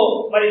ఎంతో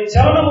మరి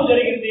చలనము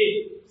జరిగింది,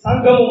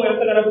 సంఘము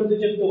ఎంతగానో అభివృద్ధి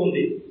చెందుతూ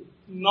ఉంది.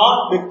 Not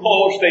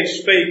because they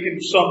spake in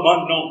some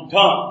unknown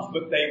tongues,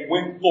 but they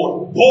went forth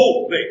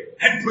boldly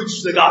and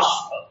preached the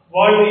gospel.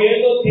 వాళ్ళు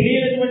ఏదో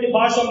తెలియనటువంటి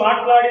భాష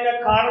మాట్లాడిన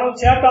కారణం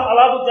చేత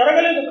అలాగూ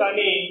జరగలేదు,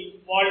 కానీ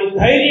వాళ్ళు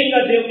ధైర్యంగా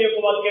దేవుని యొక్క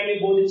వాక్యాన్ని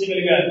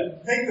బోధించగలిగారు.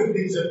 Think of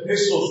these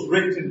epistles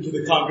written to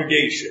the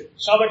congregation.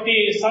 కాబట్టి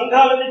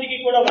సంఘాలన్నిటికీ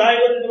కూడా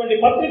వ్రాయబడినటువంటి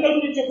పత్రికల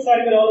గురించి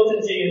ఒకసారి మీరు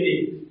ఆలోచన చేయండి.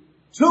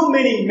 Too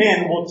many men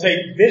will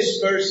take this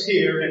verse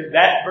here and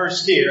that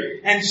verse here,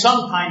 and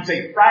sometimes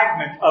a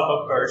fragment of a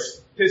verse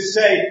to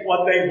say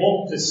what they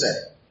want to say.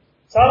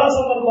 చాలా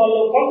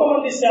సందర్భాల్లో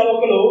కొంతమంది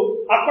సేవకులు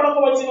అక్కడ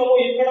ఒక వచనము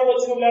ఇక్కడ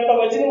వచనం లేక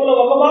వచనములో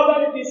ఒక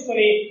భాగాన్ని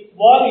తీసుకుని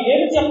వారు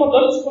ఏమి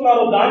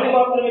చెప్పదలుచుకున్నారో దాన్ని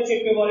మాత్రమే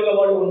చెప్పేవారుగా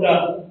వాళ్ళు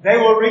ఉంటారు. They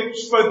will reach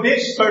for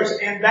this verse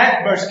and that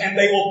verse and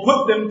they will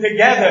put them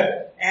together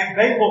and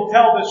they will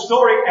tell the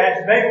story as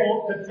they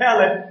want to tell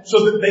it so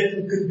that they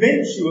can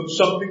convince you of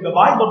something the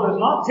Bible does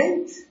not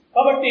teach.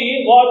 కాబట్టి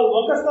వారు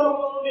ఒక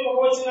స్థలంలో నుండి ఒక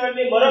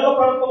వచనాన్ని మరొక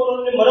ప్రాంతంలో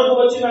నుండి మరొక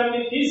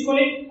వచనాన్ని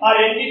తీసుకుని ఆ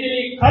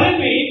రెండింటిని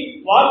కలిపి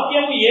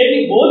వాక్యం ఏది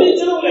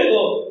బోధించడం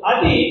లేదో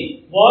అది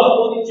వారు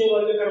బోధించే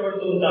వారికి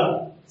కనబడుతూ ఉంటారు.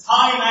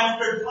 Time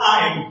after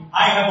time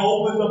I have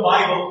opened the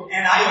Bible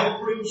and I have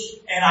preached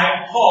and I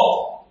have taught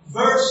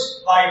verse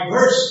by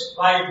verse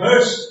by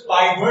verse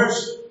by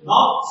verse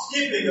not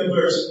skipping a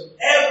verse.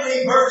 Every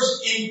verse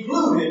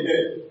included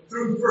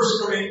through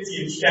 1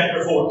 Corinthians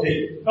chapter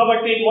 14.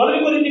 కాబట్టి మొదటి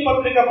కొరింథీ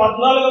పత్రిక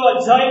 14వ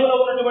అధ్యాయంలో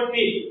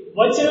ఉన్నటువంటి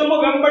వచనము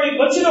వెంబడి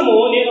వచనము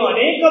నేను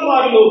అనేక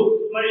మార్లు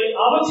మరి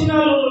ఆ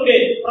వచనాల నుండి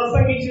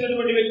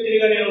ప్రసంగించినటువంటి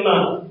వ్యక్తిగా నేను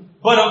ఉన్నాను.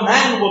 But a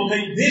man will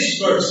take this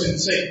verse and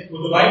say,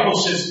 well, the Bible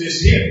says this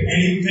here, and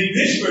he'll take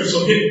this verse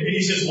over here, and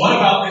he says, what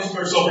about this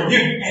verse over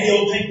here? And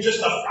he'll take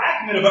just a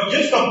fragment of it,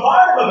 just a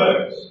part of a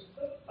verse.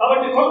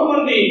 కాబట్టి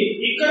కొంతమంది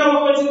ఇక్కడ ఒక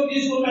వచనం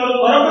తీసుకుంటారు,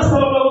 మరొక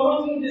స్థలంలో ఒక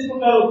వచనం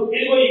తీసుకుంటారు,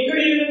 ఇదిగో ఇక్కడ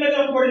ఈ విధంగా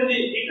చెప్పబడింది,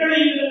 ఇక్కడ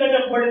ఈ విధంగా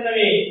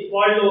చెప్పబడిందని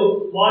వాళ్ళు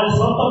వారి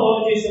సొంత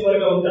బోధన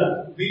చేసేవారుగా ఉంటారు.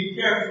 Be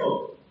careful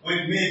when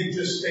men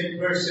just take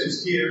verses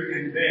here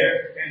and there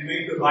and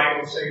make the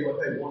Bible say what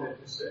they want it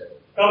to say.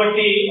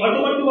 కాబట్టి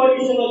అటువంటి వారి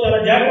విషయంలో చాలా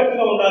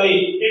జాగ్రత్తగా ఉండాలి.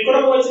 ఎక్కడ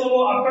వచనము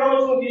అక్కడ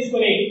వచనం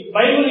తీసుకుని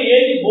బైబిల్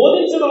ఏది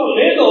బోధించడం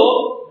లేదో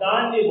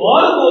దాన్ని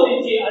వారు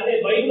బోధించి అదే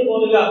బైబిల్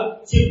బోధగా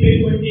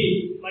చెప్పేటువంటి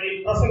మరి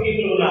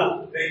ప్రసంగికులు ఉన్నారు.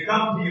 They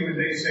come to you and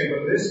they say,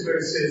 well, this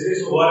verse says this,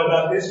 what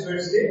about this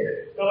verse here?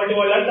 కాబట్టి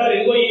వాళ్ళు అంటారు,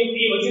 ఇదిగో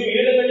ఈ వచనం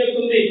ఏ విధంగా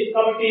చెప్తుంది,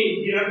 కాబట్టి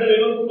దీనంతా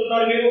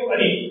ఏమనుకుంటున్నారు మీరు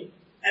అని.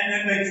 And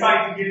then they try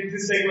to get it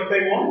to say what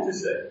they want to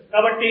say.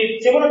 కాబట్టి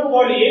చివరకు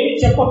వాళ్ళు ఏమి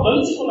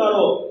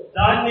చెప్పదలుచుకున్నారో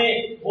దాన్నే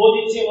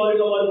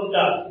బోధించేవారుగా వారు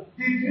ఉంటారు.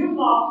 Did you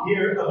not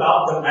hear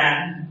about the man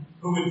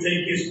who would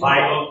take his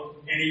Bible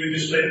and he would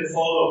just let it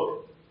fall over?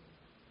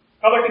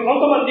 కాబట్టి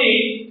కొంతమంది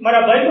మన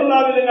బైబిల్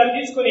ఆ విధంగా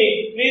తీసుకుని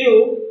మీరు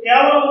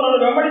కేవలం నన్ను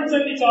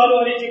వెంబడించండి చాలు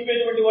అని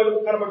చెప్పేటువంటి వాళ్ళు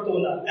కనబడుతూ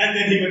ఉన్నారు. And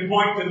then he would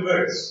point to the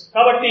verse.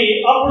 కాబట్టి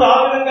అప్పుడు ఆ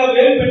విధంగా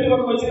వేలు పెట్టి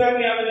ఒక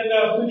వచనాన్ని ఆ విధంగా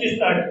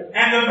సూచిస్తాడు.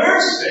 And the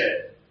verse said,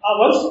 ఆ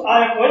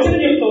యొక్క వచనం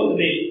చెప్తూ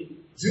ఉంటుంది,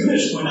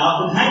 Judas went out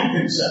and hanged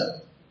himself.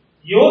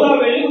 యోధా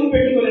వెలుగును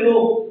పెట్టుకొనెను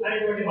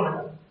అనేటువంటి మాట.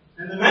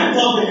 And the man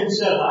thought to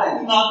himself, I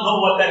do not know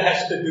what that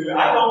has to do.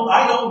 I don't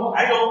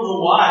know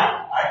why.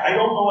 I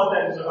don't know what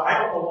that is. I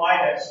don't know why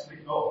that's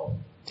no.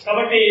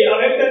 కాబట్టి ఆ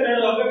వ్యక్తి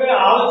అంటాడు, అక్కడ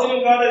ఆలోచన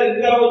కాదు, అది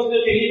ఎందుకు వచ్చిందో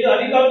తెలియదు,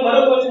 అది కాదు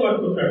మరొక వచనం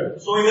అనుకుంటాడు.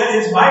 So he let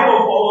his Bible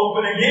fall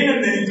open again and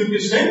then he took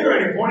his finger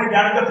and he pointed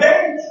down at the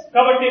page.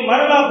 కాబట్టి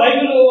మరలా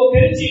బైబిల్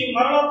తెరిచి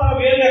మరలా తన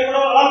వేలు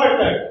ఎక్కడో అలా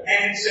పెడతాడు.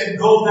 And it said,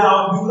 go thou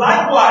and do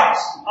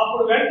likewise.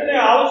 అప్పుడు వెంటనే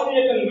ఆలోచన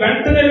చేయకుండా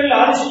వెంటనే వెళ్ళి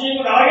ఆలోచన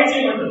చేయకుండా అలాగే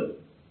చేయమంటాడు.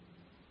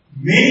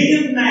 Many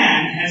a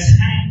man has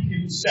hanged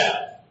himself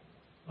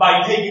by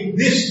taking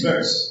this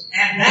verse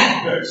and that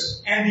verse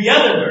and the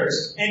other verse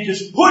and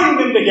just putting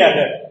them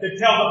together to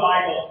tell the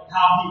Bible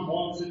how he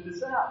wants it to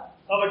sound.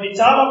 కాబట్టి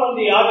చాలా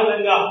మంది ఆ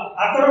విధంగా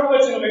అక్కడ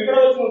వచనం ఎక్కడ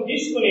వచనం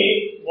తీసుకుని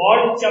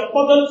వాడు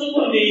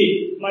చెప్పదలుచుకుంది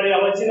మరి ఆ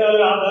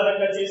వచనాలు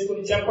ఆధారంగా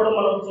చేసుకుని చెప్పడం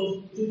మనం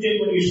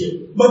చూసేటువంటి విషయం.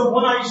 But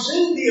when I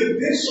see the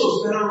epistles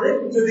that are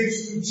written to these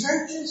two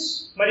churches,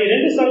 మరి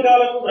రెండు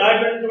సంఘాలకు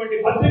రాయబడినటువంటి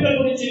పత్రికల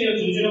గురించి నేను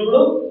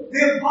చూసినప్పుడు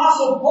the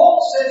Apostle Paul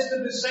says to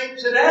the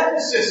saints at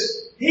Ephesus,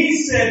 he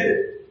said,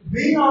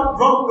 be not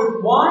drunk with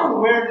wine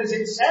where it is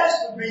excess,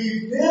 but be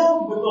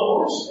filled with the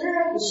Holy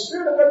Spirit. The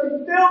Spirit of God, be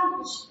filled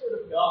with the Spirit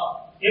of God.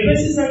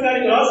 ఎఫెసు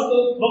సంఘానికి రాస్తూ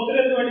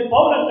భక్తులైనటువంటి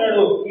పౌలు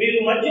అంటాడు, మీరు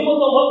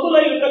మద్యముతో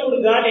మత్తులై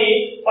ఉండకూడదు గాని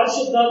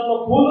పరిశుద్ధాత్మ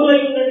పూర్ణులై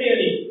ఉండండి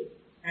అని.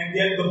 And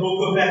yet the book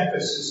of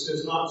Ephesus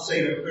does not say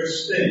the first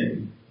thing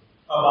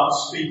about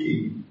speaking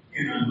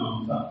in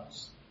unknown tongues.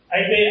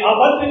 అయితే ఆ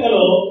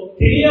పత్రికలో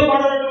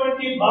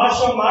తెలియబడినటువంటి భాష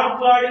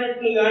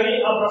మాట్లాడినట్లు గాని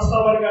ఆ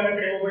ప్రస్తావన గాని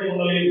అక్కడ ఇవ్వబడి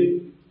ఉండలేదు.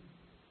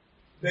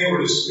 They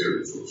were a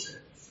spiritual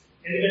church.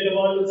 ఎందుకంటే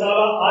వాళ్ళు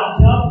చాలా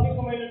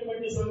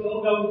ఆధ్యాత్మికమైనటువంటి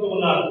సంఘంగా ఉంటూ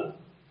ఉన్నారు.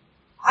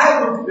 I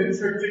went to the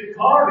church at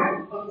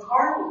Corinth, a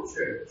carnal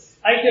church.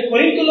 అయితే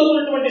కొరింథులో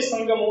ఉన్నటువంటి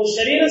సంఘము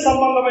శరీర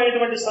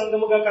సంబంధమైనటువంటి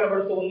సంఘముగా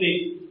కనబడుతూ ఉంది.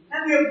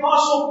 And the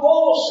Apostle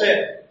Paul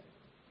said,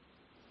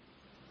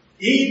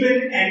 even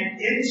an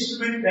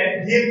instrument that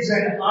gives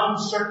an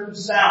uncertain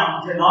sound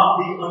cannot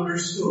be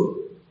understood.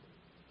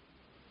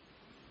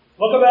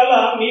 ఒకవేళ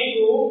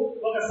మీకు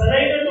ఒక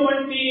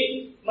సరైనటువంటి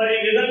మరి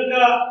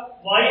విధంగా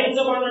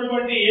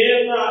వాయించబడినటువంటి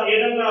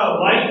ఏదైనా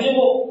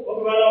వాయిద్యము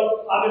ఒకవేళ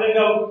ఆ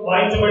విధంగా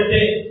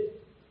వాయించబడితే,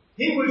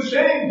 he was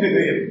saying to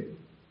them,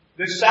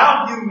 the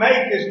sound you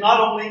make is not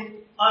only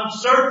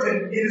uncertain,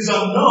 it is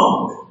unknown.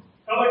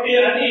 కాబట్టి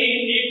అది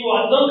నీకు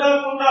అర్థం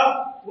కాకుండా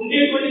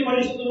ఉండేటువంటి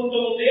పరిస్థితులు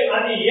ఉంటుంది.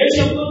 అది ఏ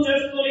శబ్దం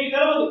చేస్తుందో నీకు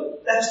తెలియదు.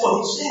 That's what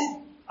he said.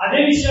 అదే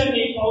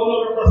విషయాన్ని పౌలు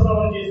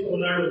ప్రస్తావన చేస్తూ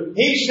ఉన్నాడు.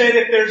 He said,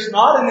 if there's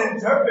not an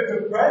interpreter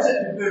present,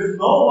 if there's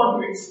no one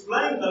to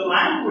explain the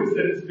language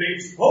that is being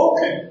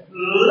spoken,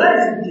 let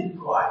him keep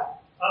quiet.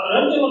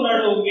 అతను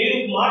ఉన్నాడు, మీరు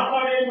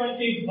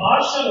మాట్లాడేటువంటి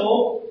భాషను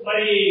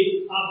మరి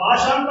ఆ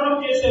భాషాంతరం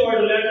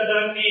చేసేవాడు లేక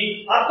దాన్ని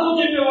అర్థం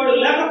చెప్పేవాడు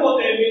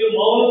లేకపోతే మీరు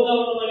మౌనంగా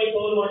ఉండమని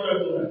పౌలు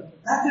మాట్లాడుతున్నాడు.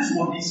 That is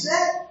what he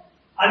said.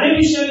 అదే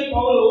విషయాన్ని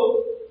పౌలు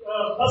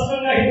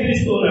స్పష్టంగా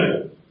హెచ్చరిస్తూ ఉన్నాడు.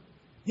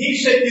 He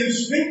said, you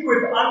speak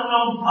with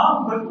unknown tongue,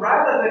 but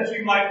rather that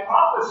you might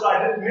prophesy,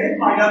 that men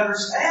might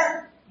understand.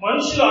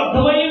 మనుషులు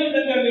అర్థమయ్యే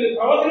విధంగా మీరు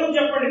ప్రవచనం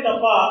చెప్పండి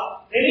తప్ప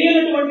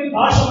తెలియనటువంటి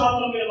భాష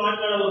మాత్రం మీరు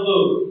మాట్లాడవద్దు.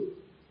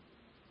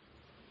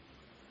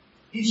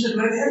 He said,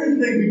 let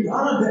everything be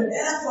done unto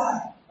edify.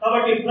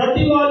 కాబట్టి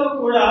ప్రతి వారు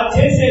కూడా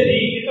చేసేది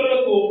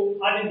ఇతరులకు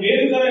అది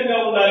మేలుకరంగా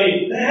ఉండాలి.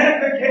 The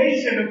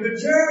edification of the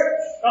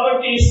church.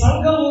 కాబట్టి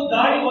సంఘము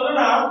దాని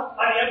వలన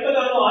అది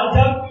ఎంతగానో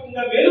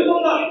ఆధ్యాత్మికంగా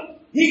మేలుకొందాలి.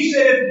 He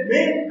said, if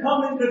men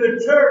come into the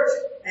church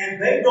and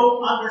they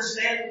don't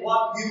understand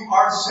what you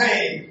are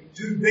saying,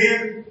 to them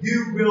you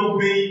will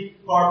be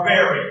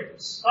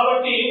barbarians.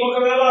 కాబట్టి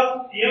ఒకవేళ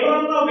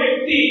ఎవరన్నా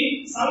వ్యక్తి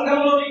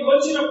సంఘంలోకి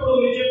వచ్చినప్పుడు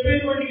మీరు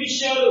చెప్పేటువంటి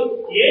విషయాలు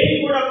ఏది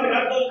కూడా అతనికి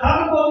అర్థం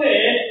కాకపోతే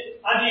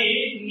అది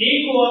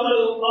నీకు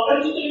అతడు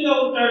అపరిచితుడిగా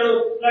ఉంటాడు,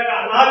 లేక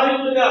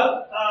అనాగరికుడిగా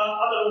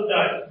అతడు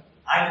ఉంటాడు.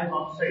 I did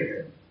not say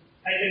that.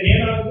 అయితే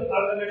నేను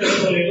అర్థంగా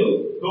చెప్పలేదు.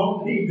 Don't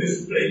leave this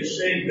place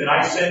saying that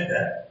I said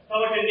that.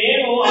 కాబట్టి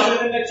నేను ఆ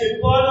విధంగా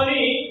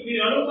చెప్పాలని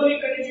మీరు అనుకుని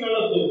ఇక్కడి నుంచి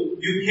వెళ్ళొద్దు.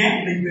 You can't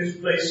leave this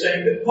place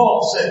saying that Paul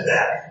said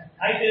that.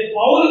 అయితే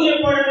పౌలు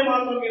చెప్పాడని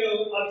మాత్రం మీరు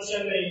ఆ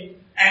విషయాన్ని,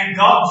 and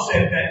God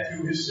said that to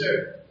his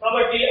servant.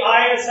 కాబట్టి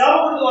ఆయన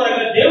సేవకుడి ద్వారా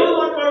దేవుడు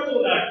మాట్లాడుతూ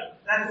ఉన్నాడు.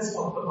 That is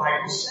what the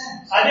Bible says.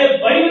 అదే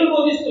బైబిల్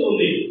బోధిస్తూ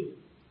ఉంది.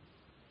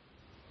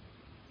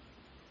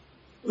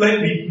 Let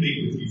me plead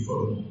with you for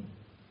a moment.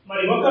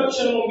 మరి ఒక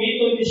క్షణము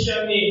మీతో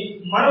విషయాన్ని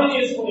మనవి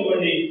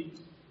చేసుకునివ్వండి.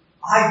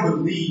 I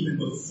believe in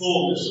the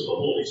fullness of the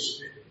Holy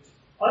Spirit.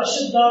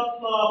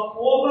 పరిశుద్ధాత్మ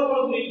పూర్ణత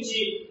గురించి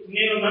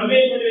నేను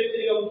నమ్మేటువంటి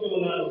వ్యక్తిగా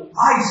ఉంటున్నాను.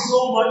 I so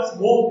much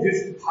want His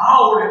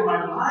power in my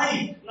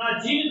life. నా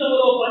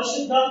జీవితంలో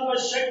పరిశుద్ధాత్మ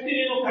శక్తి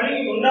నేను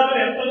కలిగి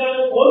ఉండాలని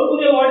ఎంతగానో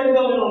కోరుకునే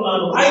వాడిగా నేను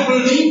ఉన్నాను. I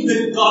believe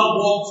that God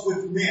walks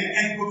with men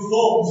and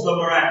performs the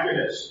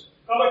miraculous.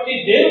 కాబట్టి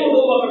దేవుడు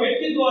ఒక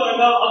వ్యక్తి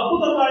ద్వారా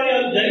అద్భుత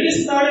కార్యాలు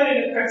జరిగిస్తాడని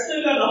నేను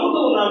ఖచ్చితంగా నమ్ముతూ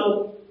ఉన్నాను.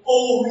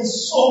 Oh, we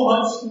so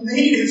much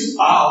need His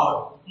power.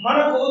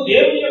 మనకు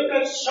దేవుని యొక్క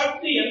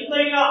శక్తి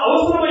ఎంతైనా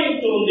అవసరమై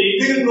ఉంటుంది.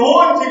 The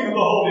anointing of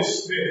the Holy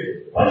Spirit.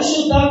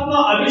 పరిశుద్ధాత్మ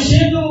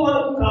అభిషేకం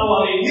మనకు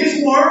కావాలి. He is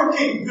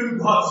working through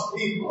God's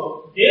people.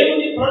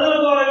 దేవుని ప్రజల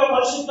ద్వారా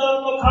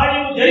పరిశుద్ధాత్మ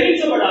కార్యం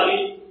జరిగించబడాలి.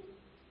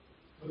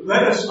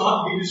 Let us not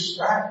be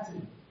distracted.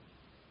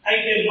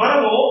 అయితే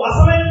మనము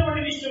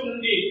అసలైనటువంటి విషయం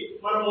నుండి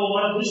మనము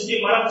మన దృష్టి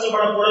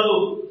మరల్చబడకూడదు.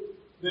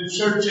 The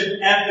church at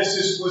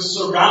Ephesus was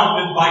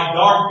surrounded by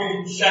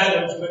darkening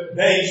shadows, but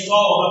they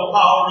saw the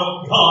power of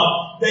God.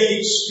 They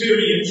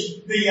experienced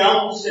the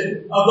unction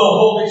of the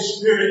Holy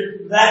Spirit,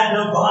 that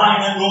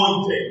divine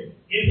anointing.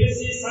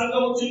 ఎఫెసీ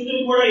సంఘం చుట్టూ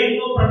కూడా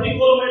ఎన్నో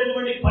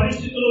ప్రతికూలమైనటువంటి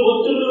పరిస్థితులు,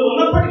 ఒత్తిళ్లు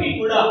ఉన్నప్పటికీ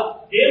కూడా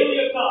దేవుని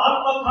యొక్క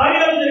ఆత్మ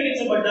కార్యాలు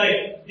జరిగించబడ్డాయి.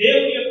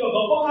 దేవుని యొక్క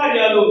గొప్ప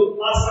కార్యాలు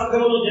ఆ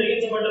సంఘంలో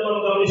జరిగించబడ్డ మనం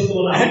గమనిస్తూ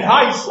ఉన్నాం. And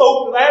I so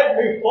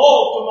gladly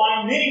fall to my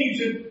knees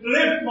and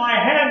lift my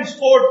hands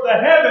towards the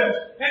heavens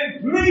and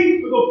plead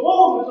for the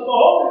fullness of the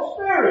Holy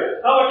Spirit.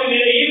 కాబట్టి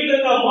నేను ఈ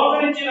విధంగా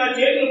మోకరించి నా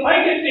చేతులు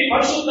పైకెత్తి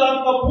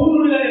పరిశుద్ధాత్మ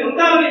పూర్ణుడిగా నేను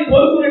ఉండాలని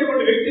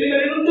కోరుకునేటువంటి వ్యక్తిగా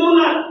నేను ఉంటూ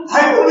ఉన్నాను.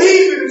 I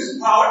believe in His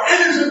power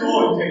and His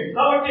anointing.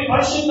 కాబట్టి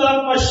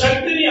పరిశుద్ధాత్మ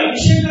శక్తిని,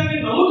 అభిషేకాన్ని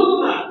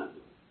నమ్ముతున్నాను.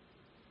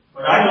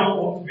 But I don't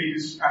want to be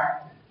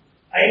distracted.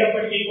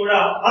 అయినప్పటికీ కూడా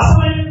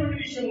అసలైనటువంటి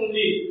విషయం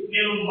ఉంది.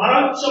 నేను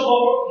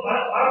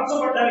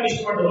మరల్చబడ్డానికి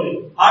ఇష్టపడలేదు.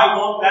 I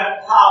want that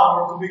power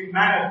to be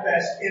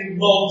manifest in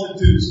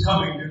multitudes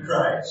coming to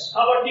Christ.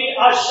 కాబట్టి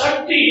ఆ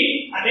శక్తి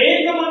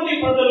అనేక మంది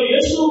ప్రజలు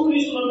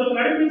యేసుక్రీస్తునందు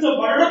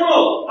నడిపించబడడంలో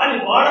అది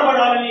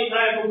వాడబడాలని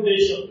నా యొక్క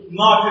ఉద్దేశం.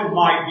 Not in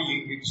my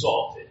being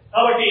exalted.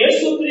 కాబట్టి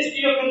యేసుక్రీస్తు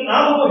యొక్క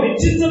నామము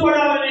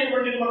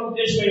హెచ్చించబడాలనేటువంటిది మన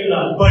ఉద్దేశమై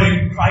ఉన్నది. But in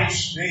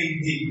Christ's name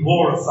be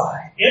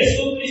glorified.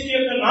 యేసుక్రీస్తు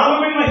యొక్క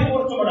నామమే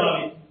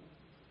మహిమపరచబడాలి.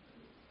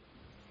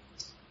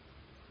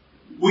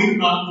 We do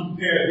not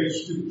compare these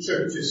two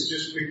churches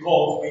just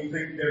because we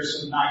think there's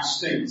some nice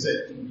things that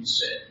can be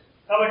said.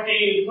 కాబట్టి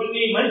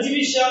కొన్ని మంచి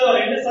విషయాలు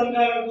రెండు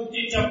సంఘాల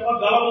గురించి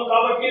చెప్పగలము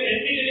కాబట్టి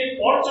రెండింటిని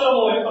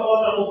పోల్చడము ఎంత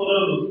మాత్రము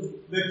కుదరదు.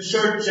 The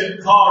church at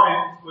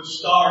Corinth was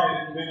started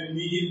and then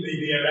immediately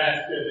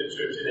thereafter the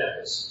church at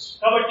Ephesus.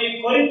 కాబట్టి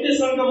కొరింథు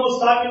సంఘము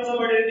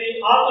స్థాపించబడింది.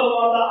 ఆ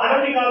తరువాత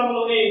అనతి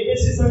కాలంలోనే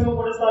ఎఫెసు సంఘం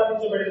కూడా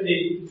స్థాపించబడింది.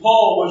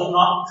 Paul was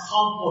not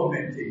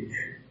complimenting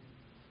him.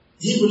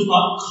 He was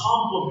not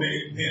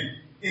complimenting him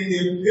in the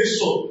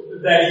epistle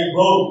that he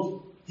wrote.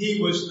 He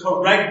was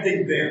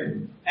correcting them,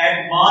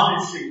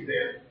 admonishing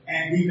them,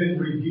 and even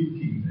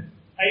rebuking them.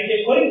 అయితే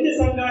కొరింథు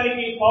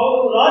సంఘానికి పౌలు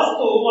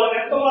రాస్తూ వారిని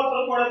ఎంత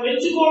మాత్రం కూడా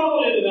మెచ్చుకోవడం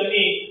లేదు,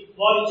 కానీ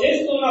వారు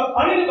చేస్తున్న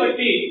పనిని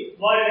బట్టి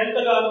వారిని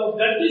ఎంతగానో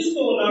గర్దిస్తూ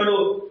ఉన్నాడు,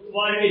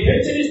 వారిని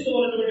హెచ్చరిస్తూ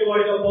ఉన్నటువంటి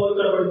వాడిగా పౌలు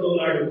కనబడుతూ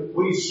ఉన్నాడు.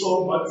 We so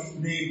much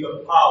need the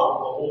power of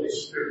the Holy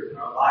Spirit in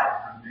our life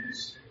and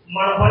ministry.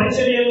 మన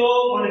పరిచర్యలో,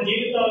 మన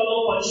జీవితాల్లో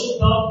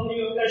పరిశుద్ధాత్ముని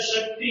యొక్క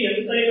శక్తి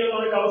ఎంతైనా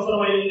మనకు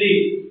అవసరమైంది.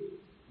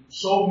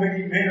 So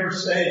many men are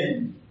saying,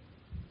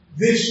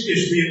 this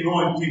is the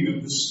anointing of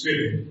the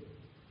Spirit.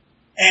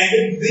 And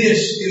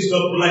this is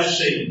the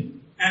blessing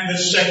and the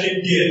second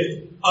gift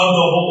of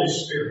the Holy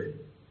Spirit.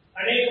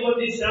 అనేక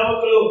మంది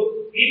సేవకులు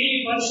ఇది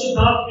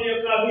పరిశుద్ధాత్మ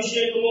యొక్క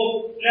అభిషేకము,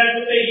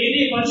 లేకపోతే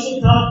ఇది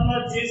పరిశుద్ధాత్మ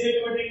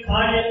చేసేటువంటి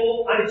కార్యము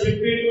అని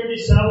చెప్పేటువంటి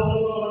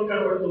సేవకులు మనకు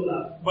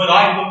కనబడుతున్నారు. But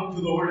I look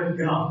to the Word of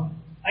God.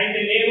 అయితే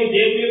నేను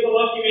దేవుని యొక్క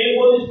వాక్యం ఏం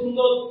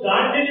బోధిస్తుందో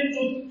దాన్ని నేను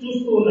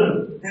చూస్తూ ఉన్నాను.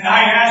 And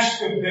I asked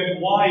of them,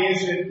 why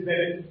is it that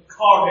in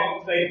Corinth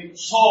they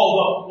saw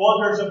the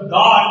wonders of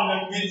God in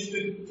their midst,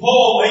 and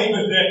Paul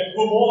labored there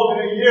for more than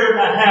a year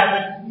and a half,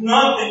 and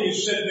nothing is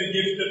said the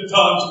gift of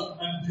tongues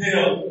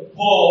until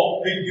Paul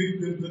rebuked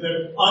them for their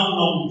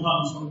unknown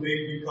tongues when they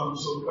become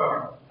so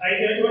carnal.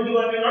 అయితే అటువంటి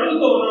వారిని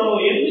అడుగుతూ ఉన్నాను,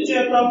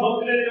 ఎందుచేత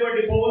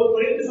భక్తులైనటువంటి పౌలు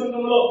కొరింథీ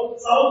సంఘంలో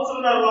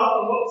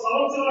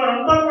సంవత్సరం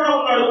అంతా కూడా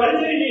ఉన్నాడు,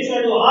 పరిచయం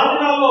చేశాడు. ఆ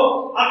దినాల్లో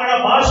అక్కడ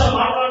భాష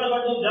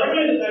మాట్లాడబడడం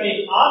జరగలేదు, కానీ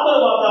ఆ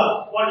తర్వాత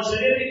వాడు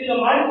శరీరీతిగా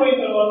మారిపోయిన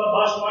తర్వాత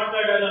భాష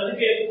మాట్లాడాడు.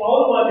 అందుకే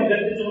పౌలు వారిని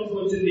గర్తించవలసి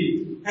వచ్చింది.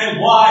 And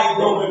why,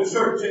 though the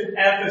church at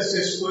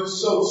Ephesus was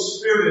so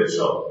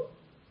spiritual,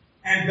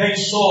 and they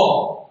saw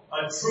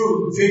a true,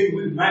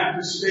 genuine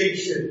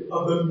manifestation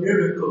of the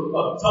miracle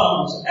of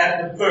tongues at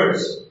the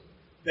first,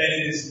 that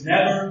it is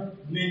never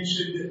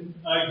mentioned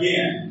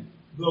again,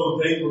 though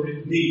they were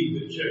indeed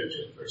the church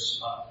at first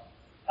time.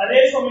 అదే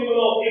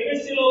సమయంలో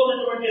ఎఫెసీలో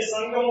ఉన్నటువంటి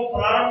సంఘము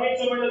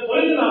ప్రారంభించబడిన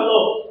తొలి దినాల్లో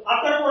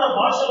అక్కడ కూడా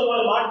భాషలు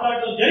వారు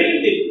మాట్లాడడం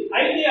జరిగింది.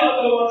 అయితే ఆ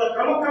తర్వాత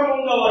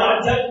క్రమక్రమంగా వారు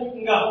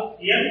ఆధ్యాత్మికంగా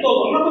ఎంతో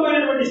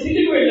ఉన్నతమైనటువంటి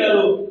స్థితికి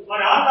వెళ్లారు.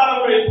 మరి ఆ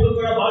కాలంలో ఎప్పుడు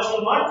కూడా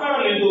భాషలు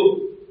మాట్లాడలేదు.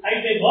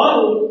 అయితే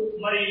వారు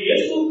మరి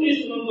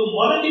యేసుక్రీస్తునందు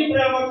మొదటి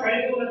ప్రేమ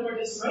కలిగి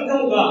ఉన్నటువంటి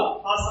సంఘముగా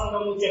ఆ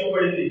సంఘము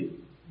చెప్పబడింది.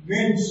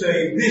 Men say,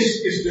 this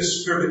is the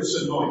Spirit's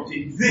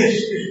anointing. This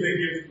is the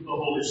gift of the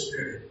Holy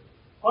Spirit.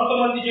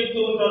 కొంతమంది చెప్తూ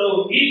ఉంటారు,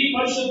 ఇది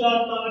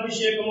పరిశుద్ధాత్మ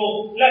అభిషేకము,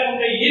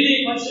 లేకుంటే ఇది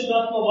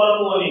పరిశుద్ధాత్మ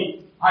వరము అని.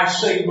 I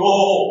say, no,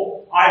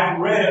 I've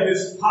read of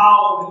His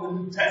power in the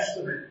New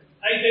Testament.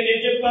 అయితే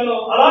నేను చెప్తాను,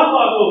 అలా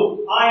కాదు,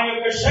 ఆయన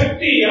యొక్క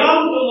శక్తి ఎలా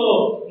ఉంటుందో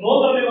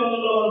నూతన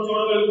నిబంధనలో మనం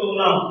చూడగలుగుతూ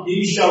ఉన్నాం. Ye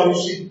shall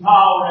receive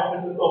power after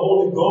the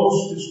Holy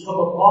Ghost has come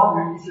upon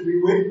you. You shall be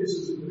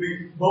witnesses of me,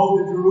 both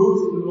in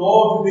Jerusalem and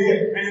all Judea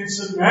and in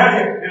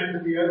Samaria and to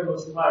the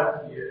uttermost part of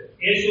the earth.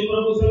 యేసు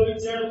ప్రభు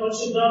సెలవిచ్చాడు,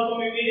 పరిశుద్ధాత్మ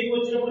మీ మీదకి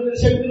వచ్చినప్పుడు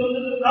మీరు శక్తి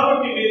పొందుతారు,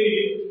 కాబట్టి మీరు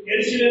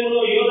యెరూషలేములో,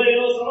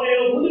 యూదయలో,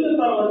 సమరయలో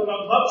భూమికంతా వరకు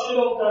నాకు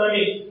సాక్షులుగా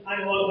ఉంటారని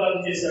ఆయన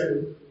వాగ్దానం చేశాడు.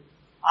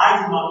 I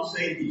do not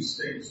say these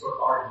things for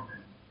argument.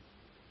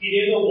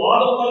 ఇదేదో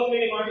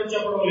వాదపరమైన మాటలు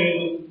చెప్పడం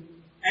లేదు.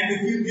 And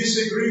if you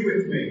disagree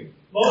with me,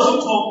 come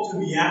talk to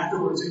me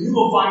afterwards and you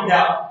will find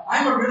out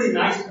I'm a really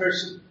nice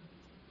person.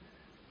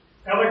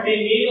 కాబట్టి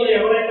మీలో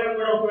ఎవరైనా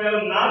కూడా ఒకవేళ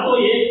నాతో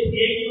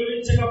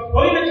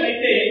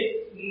ఏకీభవించకపోయినట్లయితే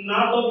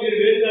నాతో మీరు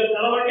వేరుగా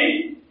కలవండి,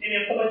 నేను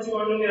ఎంత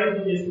మంచివాడిని మీరు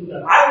అర్థం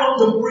చేసుకుంటారు. I want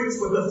to preach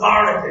with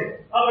authority.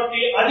 కాబట్టి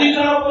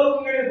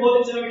అధికారపూర్వకంగా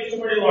బోధించడానికి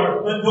ఇష్టపడేవాడు.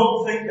 But don't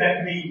think that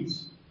means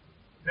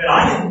that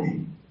I am me,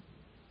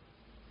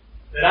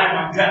 that I'm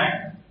a guy.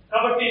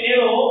 కాబట్టి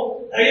నేను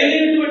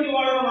దయలేనటువంటి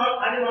వాడు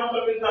అని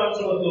మాత్రం మీరు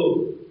తలచవద్దు.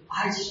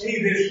 I say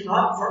this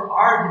not for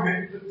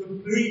argument, but to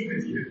plead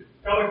with you.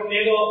 కాబట్టి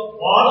నేను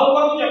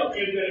వాదవరకు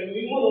చెప్పలేదు, కానీ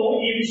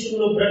మిమ్మల్ని ఈ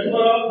విషయంలో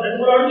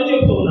బ్రతిమలాడుతూ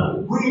చెప్తూ ఉన్నాను.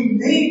 We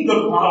need the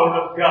power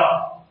of God.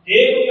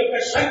 దేవుని యొక్క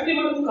శక్తి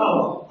మనకు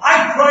కావాలి. I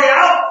cry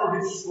out for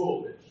His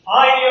fullness.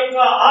 ఆయన యొక్క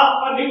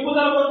ఆత్మ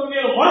నింపుదల కొరకు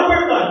నేను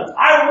మొరపెడతాను.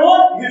 I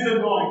want His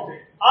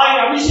anointing. ఆయన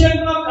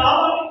అభిషేకం నాకు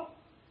కావాలి.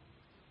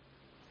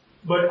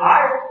 But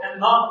I am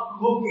not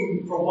looking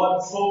for what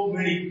so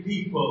many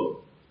people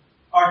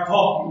are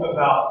talking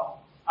about.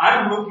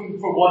 I'm looking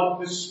for what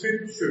the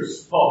Scriptures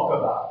talk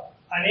about.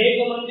 అనేక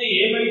మంది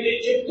ఏమైతే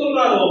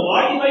చెప్తున్నారో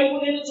వాటి వైపు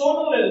నేను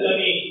చూడడం లేదు,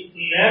 కానీ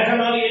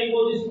లేఖనాలు ఏం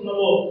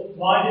బోధిస్తున్నావో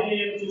వాటిని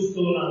నేను చూస్తూ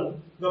ఉన్నాను.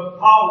 The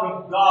power of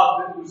God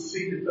that was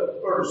seen at the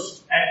first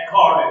at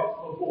Corinth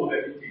before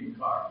they became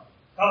Corinth.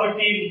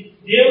 కాబట్టి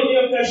దేవుని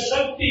యొక్క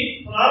శక్తి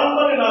ప్రారంభ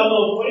దినాల్లో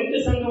కొరింథీ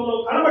సంఘంలో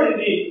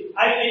కనబడింది.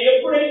 అయితే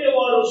ఎప్పుడైతే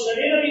వారు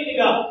శరీర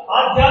రీతిగా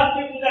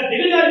ఆధ్యాత్మికంగా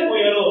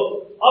దిగజారిపోయారో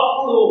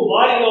అప్పుడు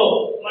వారిలో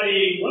మరి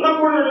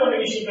ఉన్నటువంటి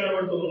విషయం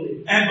కనబడుతుంది.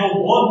 And the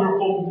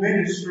wonderful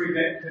ministry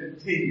that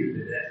continued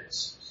at Ephesus.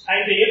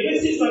 అయితే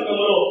ఎఫెసీ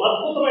సంఘంలో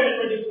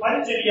అద్భుతమైనటువంటి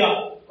పరిచర్య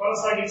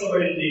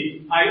కొనసాగించబడింది.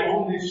 I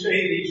only say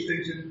these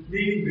things and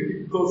plead with you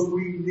because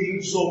we need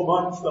so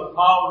much the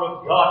power of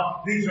God.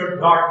 These are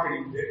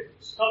darkening days.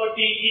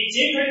 కాబట్టి ఈ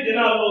చీకటి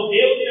దినాల్లో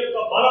దేవుని యొక్క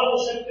బలము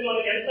శక్తి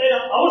మనకు ఎంతైనా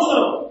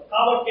అవసరం.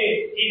 కాబట్టి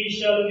ఈ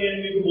విషయాలు నేను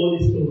మీకు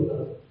బోధిస్తూ ఉన్నాను.